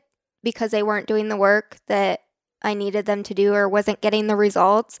frustrated because they weren't doing the work that I needed them to do or wasn't getting the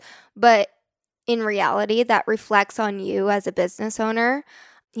results. But in reality, that reflects on you as a business owner.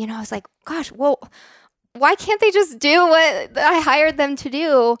 You know, I was like, gosh, well, why can't they just do what I hired them to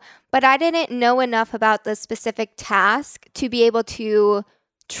do? But I didn't know enough about the specific task to be able to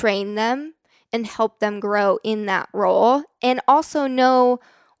train them and help them grow in that role, and also know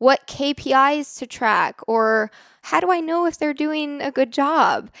what KPIs to track, or how do I know if they're doing a good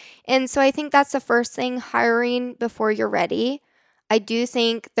job? And so I think that's the first thing, hiring before you're ready. I do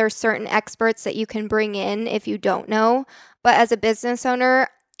think there's certain experts that you can bring in if you don't know, but as a business owner,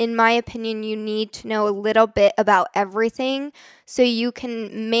 in my opinion, you need to know a little bit about everything so you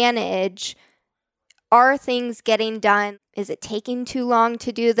can manage, are things getting done? Is it taking too long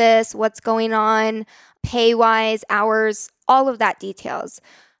to do this? What's going on? Pay-wise, hours, all of that details.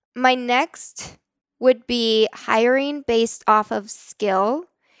 My next would be hiring based off of skill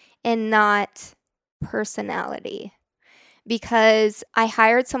and not personality. Because I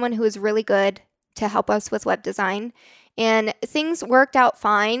hired someone who was really good to help us with web design, and things worked out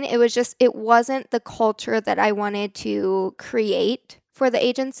fine. It wasn't the culture that I wanted to create for the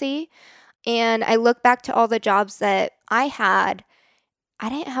agency. And I look back to all the jobs that I had, I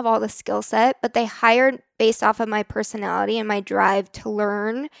didn't have all the skill set, but they hired based off of my personality and my drive to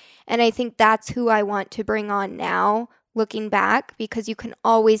learn. And I think that's who I want to bring on now, looking back, because you can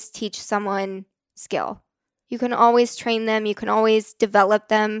always teach someone skill. You can always train them. You can always develop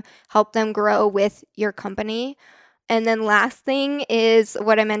them, help them grow with your company. And then last thing is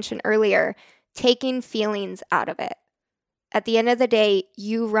what I mentioned earlier, taking feelings out of it. At the end of the day,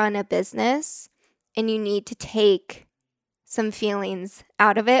 you run a business and you need to take some feelings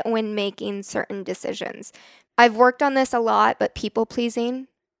out of it when making certain decisions. I've worked on this a lot, but people pleasing,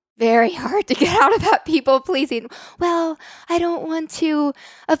 very hard to get out of that people pleasing. Well, I don't want to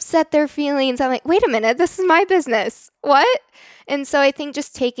upset their feelings. I'm like, wait a minute, this is my business. What? And so I think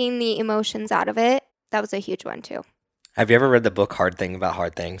just taking the emotions out of it, that was a huge one too. Have you ever read the book Hard Thing About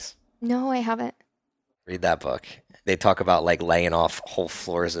Hard Things? No, I haven't. Read that book. They talk about like laying off whole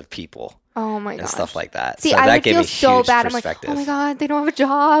floors of people. Oh my gosh. And stuff like that. See, so I that would gave feel me so huge bad. I'm like, perspective. oh my God, they don't have a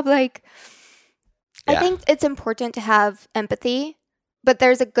job. Like, Yeah. I think it's important to have empathy, but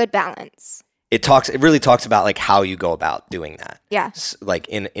there's a good balance. It really talks about like how you go about doing that. Yeah. Like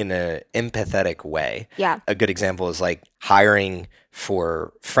in a empathetic way. Yeah. A good example is like hiring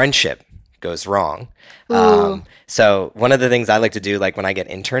for friendship goes wrong. So one of the things I like to do, like when I get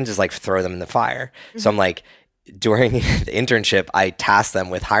interns, is like throw them in the fire. Mm-hmm. So I'm like, during the internship, I tasked them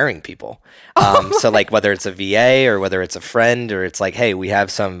with hiring people. So like whether it's a VA or whether it's a friend or it's like, hey, we have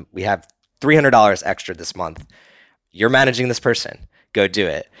 $300 extra this month. You're managing this person. Go do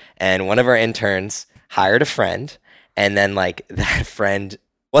it. And one of our interns hired a friend, and then like that friend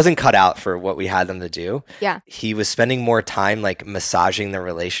wasn't cut out for what we had them to do. Yeah. He was spending more time like massaging the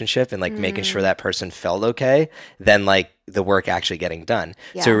relationship and like making sure that person felt okay than like the work actually getting done.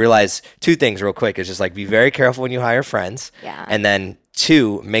 Yeah. So we realized 2 things real quick. It's just like be very careful when you hire friends. Yeah. And then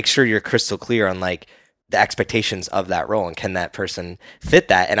 2, make sure you're crystal clear on like the expectations of that role and can that person fit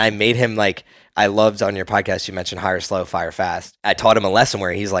that. And I made him like, I loved on your podcast, you mentioned hire slow, fire fast. I taught him a lesson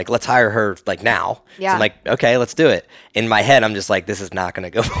where he's like, let's hire her like now. Yeah. So I'm like, okay, let's do it. In my head, I'm just like, this is not going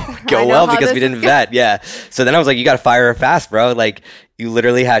to go well because we didn't vet. Yeah. So then I was like, you got to fire her fast, bro. Like you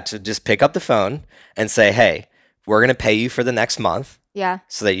literally had to just pick up the phone and say, hey, we're going to pay you for the next month. Yeah.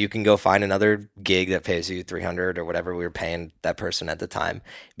 So that you can go find another gig that pays you $300 or whatever we were paying that person at the time.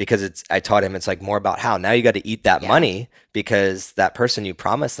 Because I taught him it's like more about how now you got to eat that money because that person, you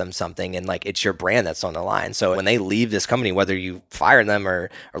promised them something and like it's your brand that's on the line. So when they leave this company, whether you fire them or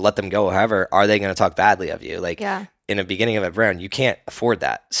let them go, however, are they going to talk badly of you? Like in the beginning of a brand, you can't afford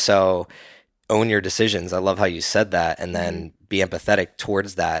that. So own your decisions. I love how you said that, and then be empathetic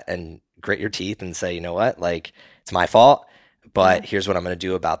towards that and grit your teeth and say, you know what, like it's my fault. But here's what I'm going to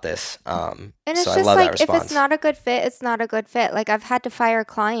do about this. And it's so just I love like, that response. if it's not a good fit, it's not a good fit. Like I've had to fire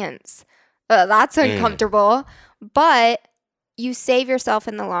clients. That's uncomfortable, but you save yourself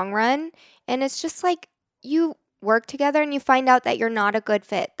in the long run. And it's just like you work together and you find out that you're not a good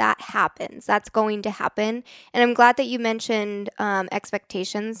fit. That happens. That's going to happen. And I'm glad that you mentioned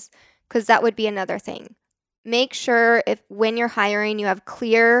expectations, because that would be another thing. Make sure when you're hiring, you have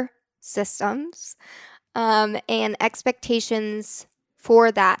clear systems and expectations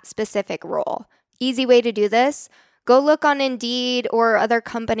for that specific role. Easy way to do this, go look on Indeed or other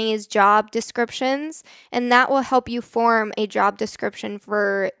companies' job descriptions, and that will help you form a job description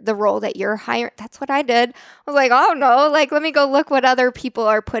for the role that you're hiring. That's what I did. I was like, oh no, like let me go look what other people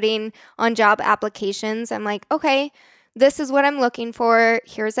are putting on job applications. I'm like, okay, this is what I'm looking for.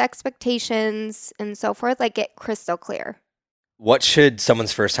 Here's expectations and so forth. Like get crystal clear. What should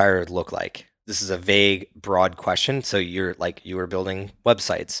someone's first hire look like? This is a vague, broad question. So you were building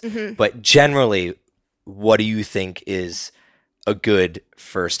websites, but generally, what do you think is a good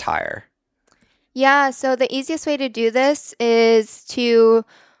first hire? Yeah, so the easiest way to do this is to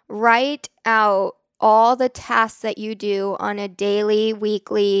write out all the tasks that you do on a daily,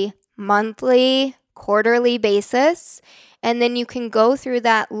 weekly, monthly, quarterly basis. And then you can go through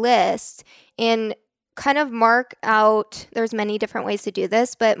that list and kind of mark out, there's many different ways to do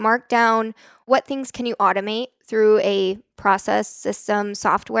this, but mark down what things can you automate through a process, system,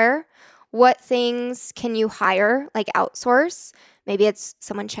 software. What things can you hire, like outsource? Maybe it's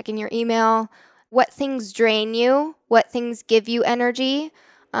someone checking your email. What things drain you? What things give you energy?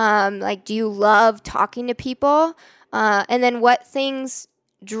 Like, do you love talking to people? And then what things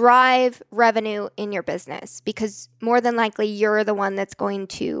drive revenue in your business? Because more than likely, you're the one that's going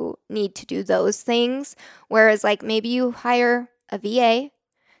to need to do those things. Whereas, like, maybe you hire a VA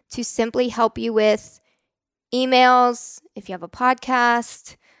to simply help you with emails, if you have a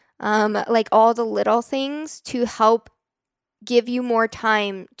podcast, like all the little things to help give you more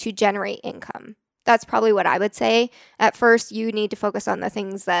time to generate income. That's probably what I would say. At first, you need to focus on the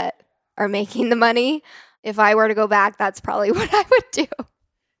things that are making the money. If I were to go back, that's probably what I would do.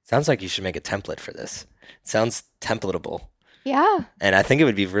 Sounds like you should make a template for this. It sounds templatable. Yeah. And I think it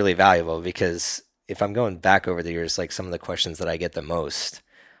would be really valuable because if I'm going back over the years, like some of the questions that I get the most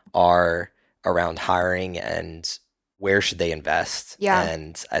are around hiring and where should they invest. Yeah.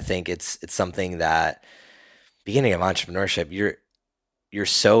 And I think it's something that beginning of entrepreneurship, you're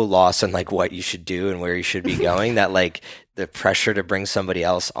so lost on like what you should do and where you should be going that like the pressure to bring somebody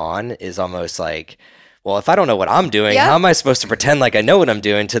else on is almost like, well, if I don't know what I'm doing, how am I supposed to pretend like I know what I'm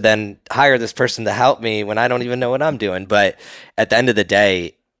doing to then hire this person to help me when I don't even know what I'm doing? But at the end of the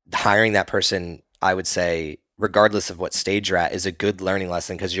day, hiring that person, I would say, regardless of what stage you're at, is a good learning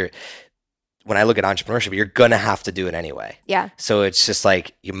lesson because when I look at entrepreneurship, you're going to have to do it anyway. Yeah. So it's just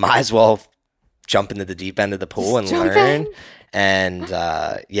like you might as well jump into the deep end of the pool and learn. And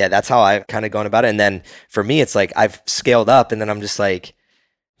that's how I've kind of gone about it. And then for me, it's like I've scaled up and then I'm just like,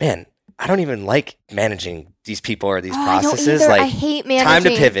 man, I don't even like managing these people or these processes. I Like, I hate managing. time to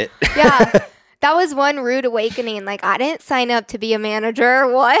pivot. Yeah. That was one rude awakening. Like, I didn't sign up to be a manager.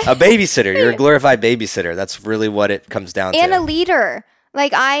 What? A babysitter. You're a glorified babysitter. That's really what it comes down to. And a leader.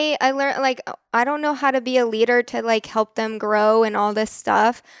 Like, I learned, like, I don't know how to be a leader to, like, help them grow and all this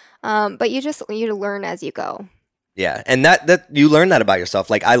stuff. But you learn as you go. Yeah. And that you learn that about yourself.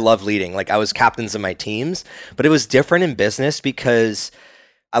 Like I love leading. Like I was captains of my teams, but it was different in business because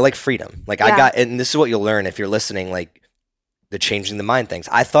I like freedom. Like and this is what you'll learn if you're listening, like the changing the mind things.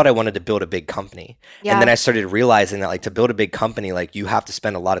 I thought I wanted to build a big company. Yeah. And then I started realizing that like to build a big company, like you have to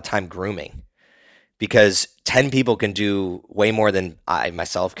spend a lot of time grooming because 10 people can do way more than I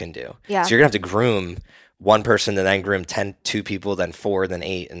myself can do. Yeah. So you're gonna have to groom one person and then groom 2 people, then 4, then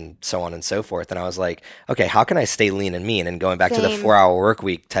 8, and so on and so forth. And I was like, okay, how can I stay lean and mean? And going back to the 4-hour work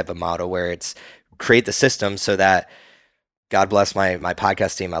week type of model where it's create the system so that God bless my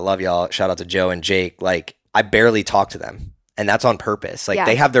podcast team. I love y'all. Shout out to Joe and Jake. Like I barely talk to them. And that's on purpose. Like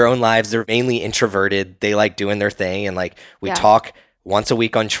they have their own lives. They're mainly introverted. They like doing their thing. And like we talk once a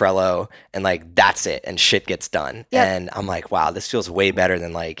week on Trello and like that's it. And shit gets done. Yep. And I'm like, wow, this feels way better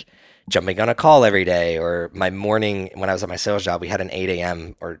than like jumping on a call every day. Or my morning when I was at my sales job, we had an 8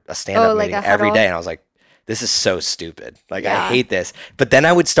 a.m. or a stand-up meeting every day. And I was like, this is so stupid. Like I hate this. But then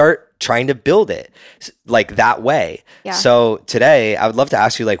I would start trying to build it like that way. Yeah. So today I would love to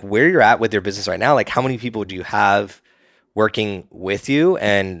ask you like where you're at with your business right now. Like how many people do you have working with you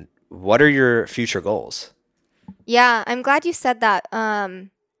and what are your future goals? Yeah, I'm glad you said that.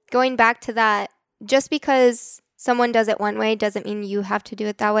 Going back to that, just because someone does it one way doesn't mean you have to do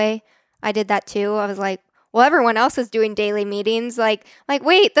it that way. I did that too. I was like, well, everyone else is doing daily meetings. Like,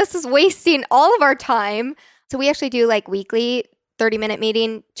 wait, this is wasting all of our time. So we actually do like weekly 30-minute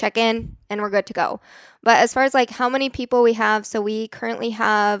meeting, check in, and we're good to go. But as far as like how many people we have, so we currently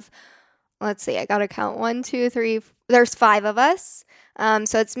have, let's see, I got to count 1, 2, 3, there's 5 of us.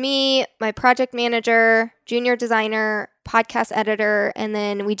 So it's me, my project manager, junior designer, podcast editor, and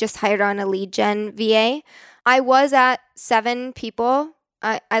then we just hired on a lead gen VA. I was at 7 people.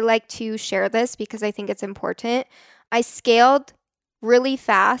 I like to share this because I think it's important. I scaled really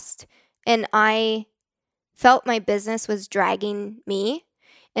fast and I felt my business was dragging me.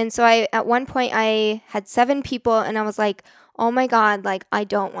 And so at one point I had 7 people and I was like, oh my God, like I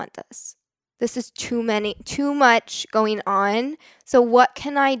don't want this. This is too much going on. So what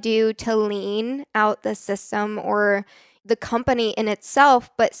can I do to lean out the system or the company in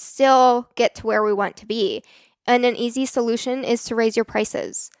itself, but still get to where we want to be? And an easy solution is to raise your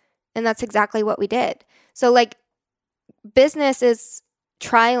prices. And that's exactly what we did. So like business is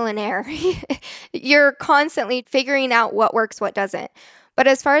trial and error. You're constantly figuring out what works, what doesn't. But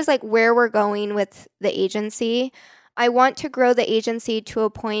as far as like where we're going with the agency, I want to grow the agency to a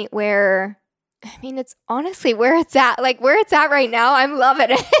point where, I mean, it's honestly where it's at. Like where it's at right now, I'm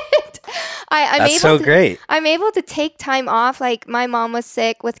loving it. That's so great. I'm able to take time off. Like my mom was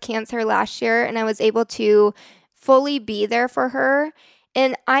sick with cancer last year and I was able to fully be there for her.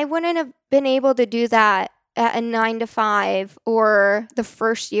 And I wouldn't have been able to do that at a 9 to 5 or the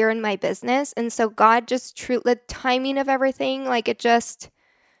first year in my business. And so God just the timing of everything, like it just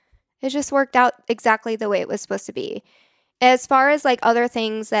worked out exactly the way it was supposed to be. As far as like other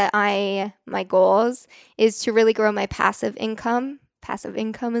things that my goals is to really grow my passive income. Passive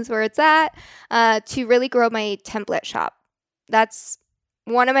income is where it's at, to really grow my template shop. That's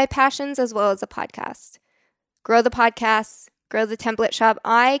one of my passions as well as a podcast. Grow the podcast, grow the template shop.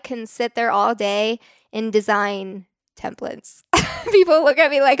 I can sit there all day and design templates. People look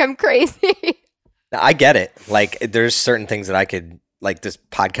at me like I'm crazy. I get it. Like there's certain things that I could, like this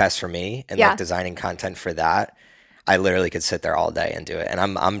podcast for me and like designing content for that. I literally could sit there all day and do it. And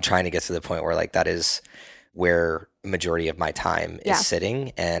I'm trying to get to the point where like that is where majority of my time is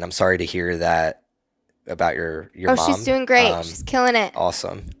sitting. And I'm sorry to hear that about your mom. Oh, she's doing great. She's killing it.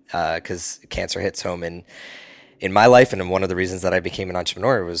 Awesome. Because cancer hits home in my life. And one of the reasons that I became an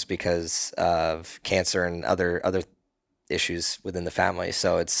entrepreneur was because of cancer and other issues within the family.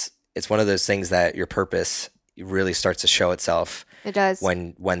 So it's one of those things that your purpose really starts to show itself. It does.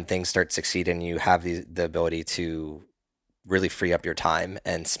 When things start succeeding, you have the ability to really free up your time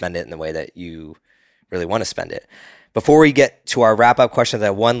and spend it in the way that you really want to spend it. Before we get to our wrap-up questions, I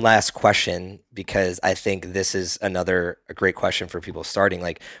have one last question because I think this is a great question for people starting.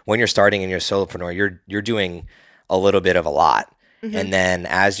 Like when you're starting and you're a solopreneur, you're doing a little bit of a lot. Mm-hmm. And then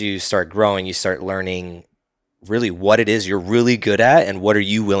as you start growing, you start learning really what it is you're really good at and what are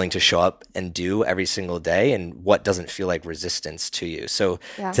you willing to show up and do every single day and what doesn't feel like resistance to you. So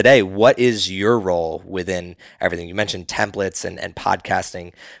today, what is your role within everything? You mentioned templates and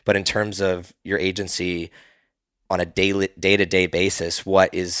podcasting, but in terms of your agency on a day-to-day basis,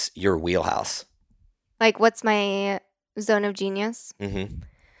 what is your wheelhouse? Like what's my zone of genius? Mm-hmm.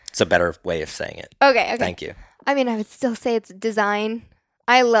 It's a better way of saying it. Okay. Thank you. I mean, I would still say it's design.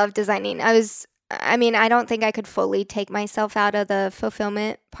 I love designing. I was I mean, I don't think I could fully take myself out of the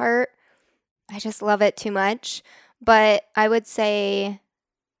fulfillment part. I just love it too much. But I would say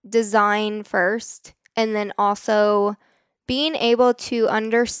design first, and then also being able to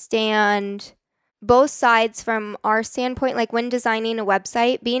understand both sides from our standpoint, like when designing a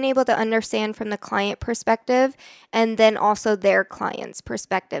website, being able to understand from the client perspective and then also their client's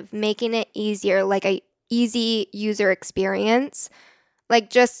perspective, making it easier, like a easy user experience, like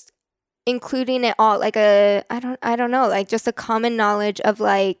just including it all, like I don't know, like just a common knowledge of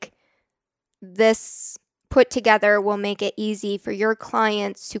like this put together will make it easy for your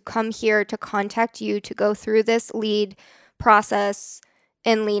clients to come here to contact you to go through this lead process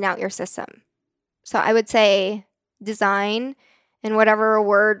and lean out your system. So I would say design and whatever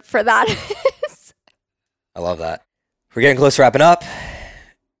word for that is. I love that. We're getting close to wrapping up.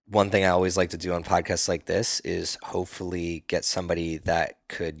 One thing I always like to do on podcasts like this is hopefully get somebody that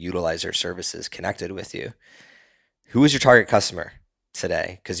could utilize your services connected with you. Who is your target customer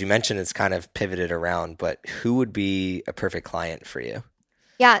today? Because you mentioned it's kind of pivoted around, but who would be a perfect client for you?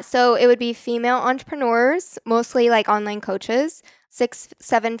 Yeah, so it would be female entrepreneurs, mostly like online coaches,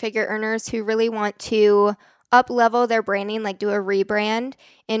 6-7 figure earners who really want to up level their branding, like do a rebrand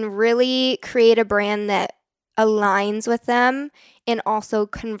and really create a brand that aligns with them and also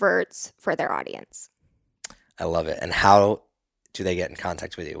converts for their audience. I love it. And how do they get in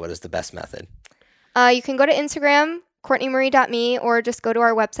contact with you? What is the best method? You can go to Instagram, CourtneyMarie.me, or just go to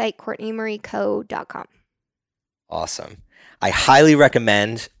our website, CourtneyMarieCo.com. Awesome. I highly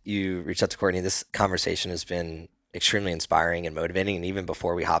recommend you reach out to Courtney. This conversation has been extremely inspiring and motivating. And even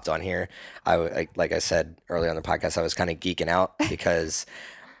before we hopped on here, like I said earlier on the podcast, I was kind of geeking out because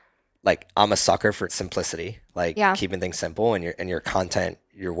like I'm a sucker for simplicity, like keeping things simple, and your content,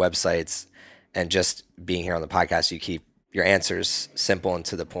 your websites, and just being here on the podcast, you keep your answers simple and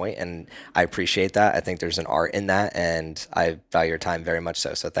to the point, and I appreciate that. I think there's an art in that, and I value your time very much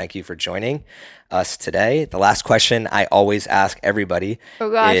so. So thank you for joining us today. The last question I always ask everybody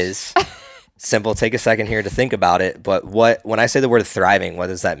is simple. Take a second here to think about it, but when I say the word thriving, what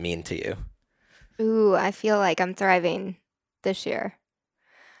does that mean to you? Ooh, I feel like I'm thriving this year.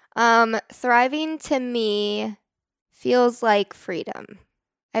 Thriving to me feels like freedom.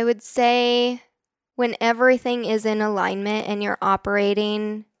 I would say when everything is in alignment and you're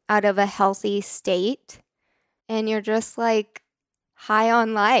operating out of a healthy state and you're just like high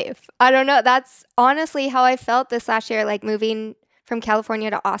on life. I don't know. That's honestly how I felt this last year, like moving from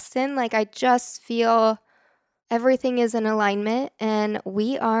California to Austin. Like I just feel everything is in alignment and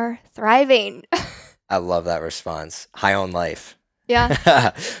we are thriving. I love that response. High on life.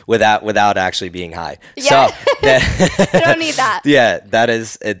 Yeah. without actually being high. Yeah. So I don't need that. Yeah, that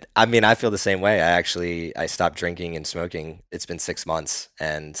is it. I mean, I feel the same way. I stopped drinking and smoking. It's been 6 months,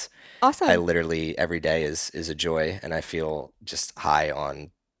 and awesome. I literally every day is a joy, and I feel just high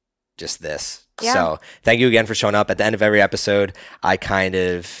on just this. Yeah. So thank you again for showing up. At the end of every episode, I kind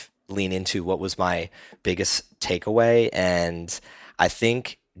of lean into what was my biggest takeaway, and I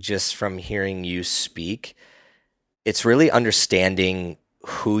think just from hearing you speak, it's really understanding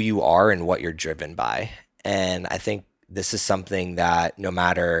who you are and what you're driven by. And I think this is something that no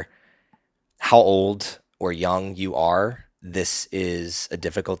matter how old or young you are, this is a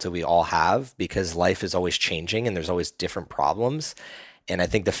difficulty we all have because life is always changing and there's always different problems. And I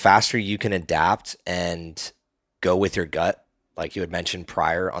think the faster you can adapt and go with your gut, like you had mentioned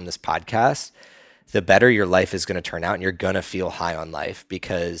prior on this podcast, the better your life is going to turn out and you're going to feel high on life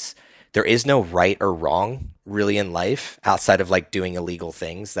because there is no right or wrong really in life outside of like doing illegal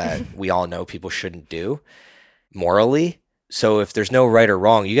things that we all know people shouldn't do morally. So if there's no right or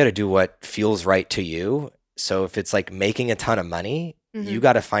wrong, you got to do what feels right to you. So if it's like making a ton of money, you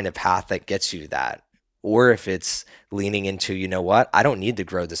got to find a path that gets you that. Or if it's leaning into, you know what, I don't need to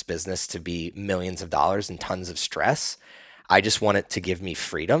grow this business to be millions of dollars and tons of stress. I just want it to give me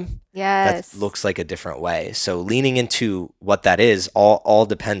freedom. Yes. That looks like a different way. So leaning into what that is all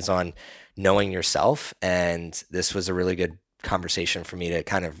depends on knowing yourself. And this was a really good conversation for me to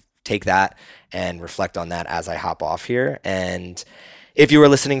kind of take that and reflect on that as I hop off here. And if you were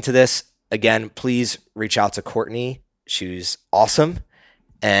listening to this, again, please reach out to Courtney. She's awesome.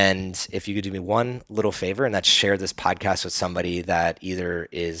 And if you could do me one little favor, and that's share this podcast with somebody that either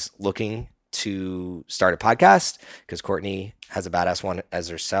is looking to start a podcast, because Courtney has a badass one as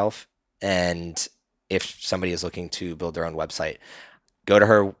herself. And if somebody is looking to build their own website, go to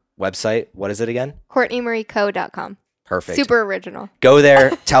her website. What is it again? CourtneyMarieCo.com. Perfect. Super original. Go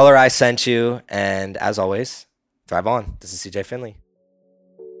there. Tell her I sent you. And as always, thrive on. This is CJ Finley.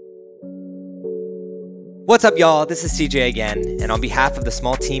 What's up, y'all? This is CJ again, and on behalf of the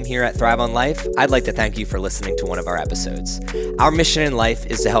small team here at Thrive on Life, I'd like to thank you for listening to one of our episodes. Our mission in life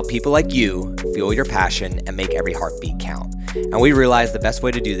is to help people like you fuel your passion and make every heartbeat count. And we realize the best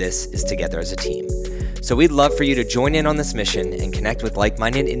way to do this is together as a team. So we'd love for you to join in on this mission and connect with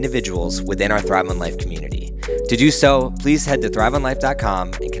like-minded individuals within our Thrive on Life community. To do so, please head to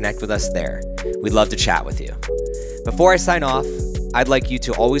thriveonlife.com and connect with us there. We'd love to chat with you. Before I sign off, I'd like you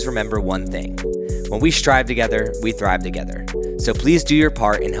to always remember one thing. When we strive together, we thrive together. So please do your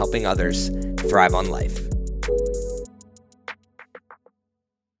part in helping others thrive on life.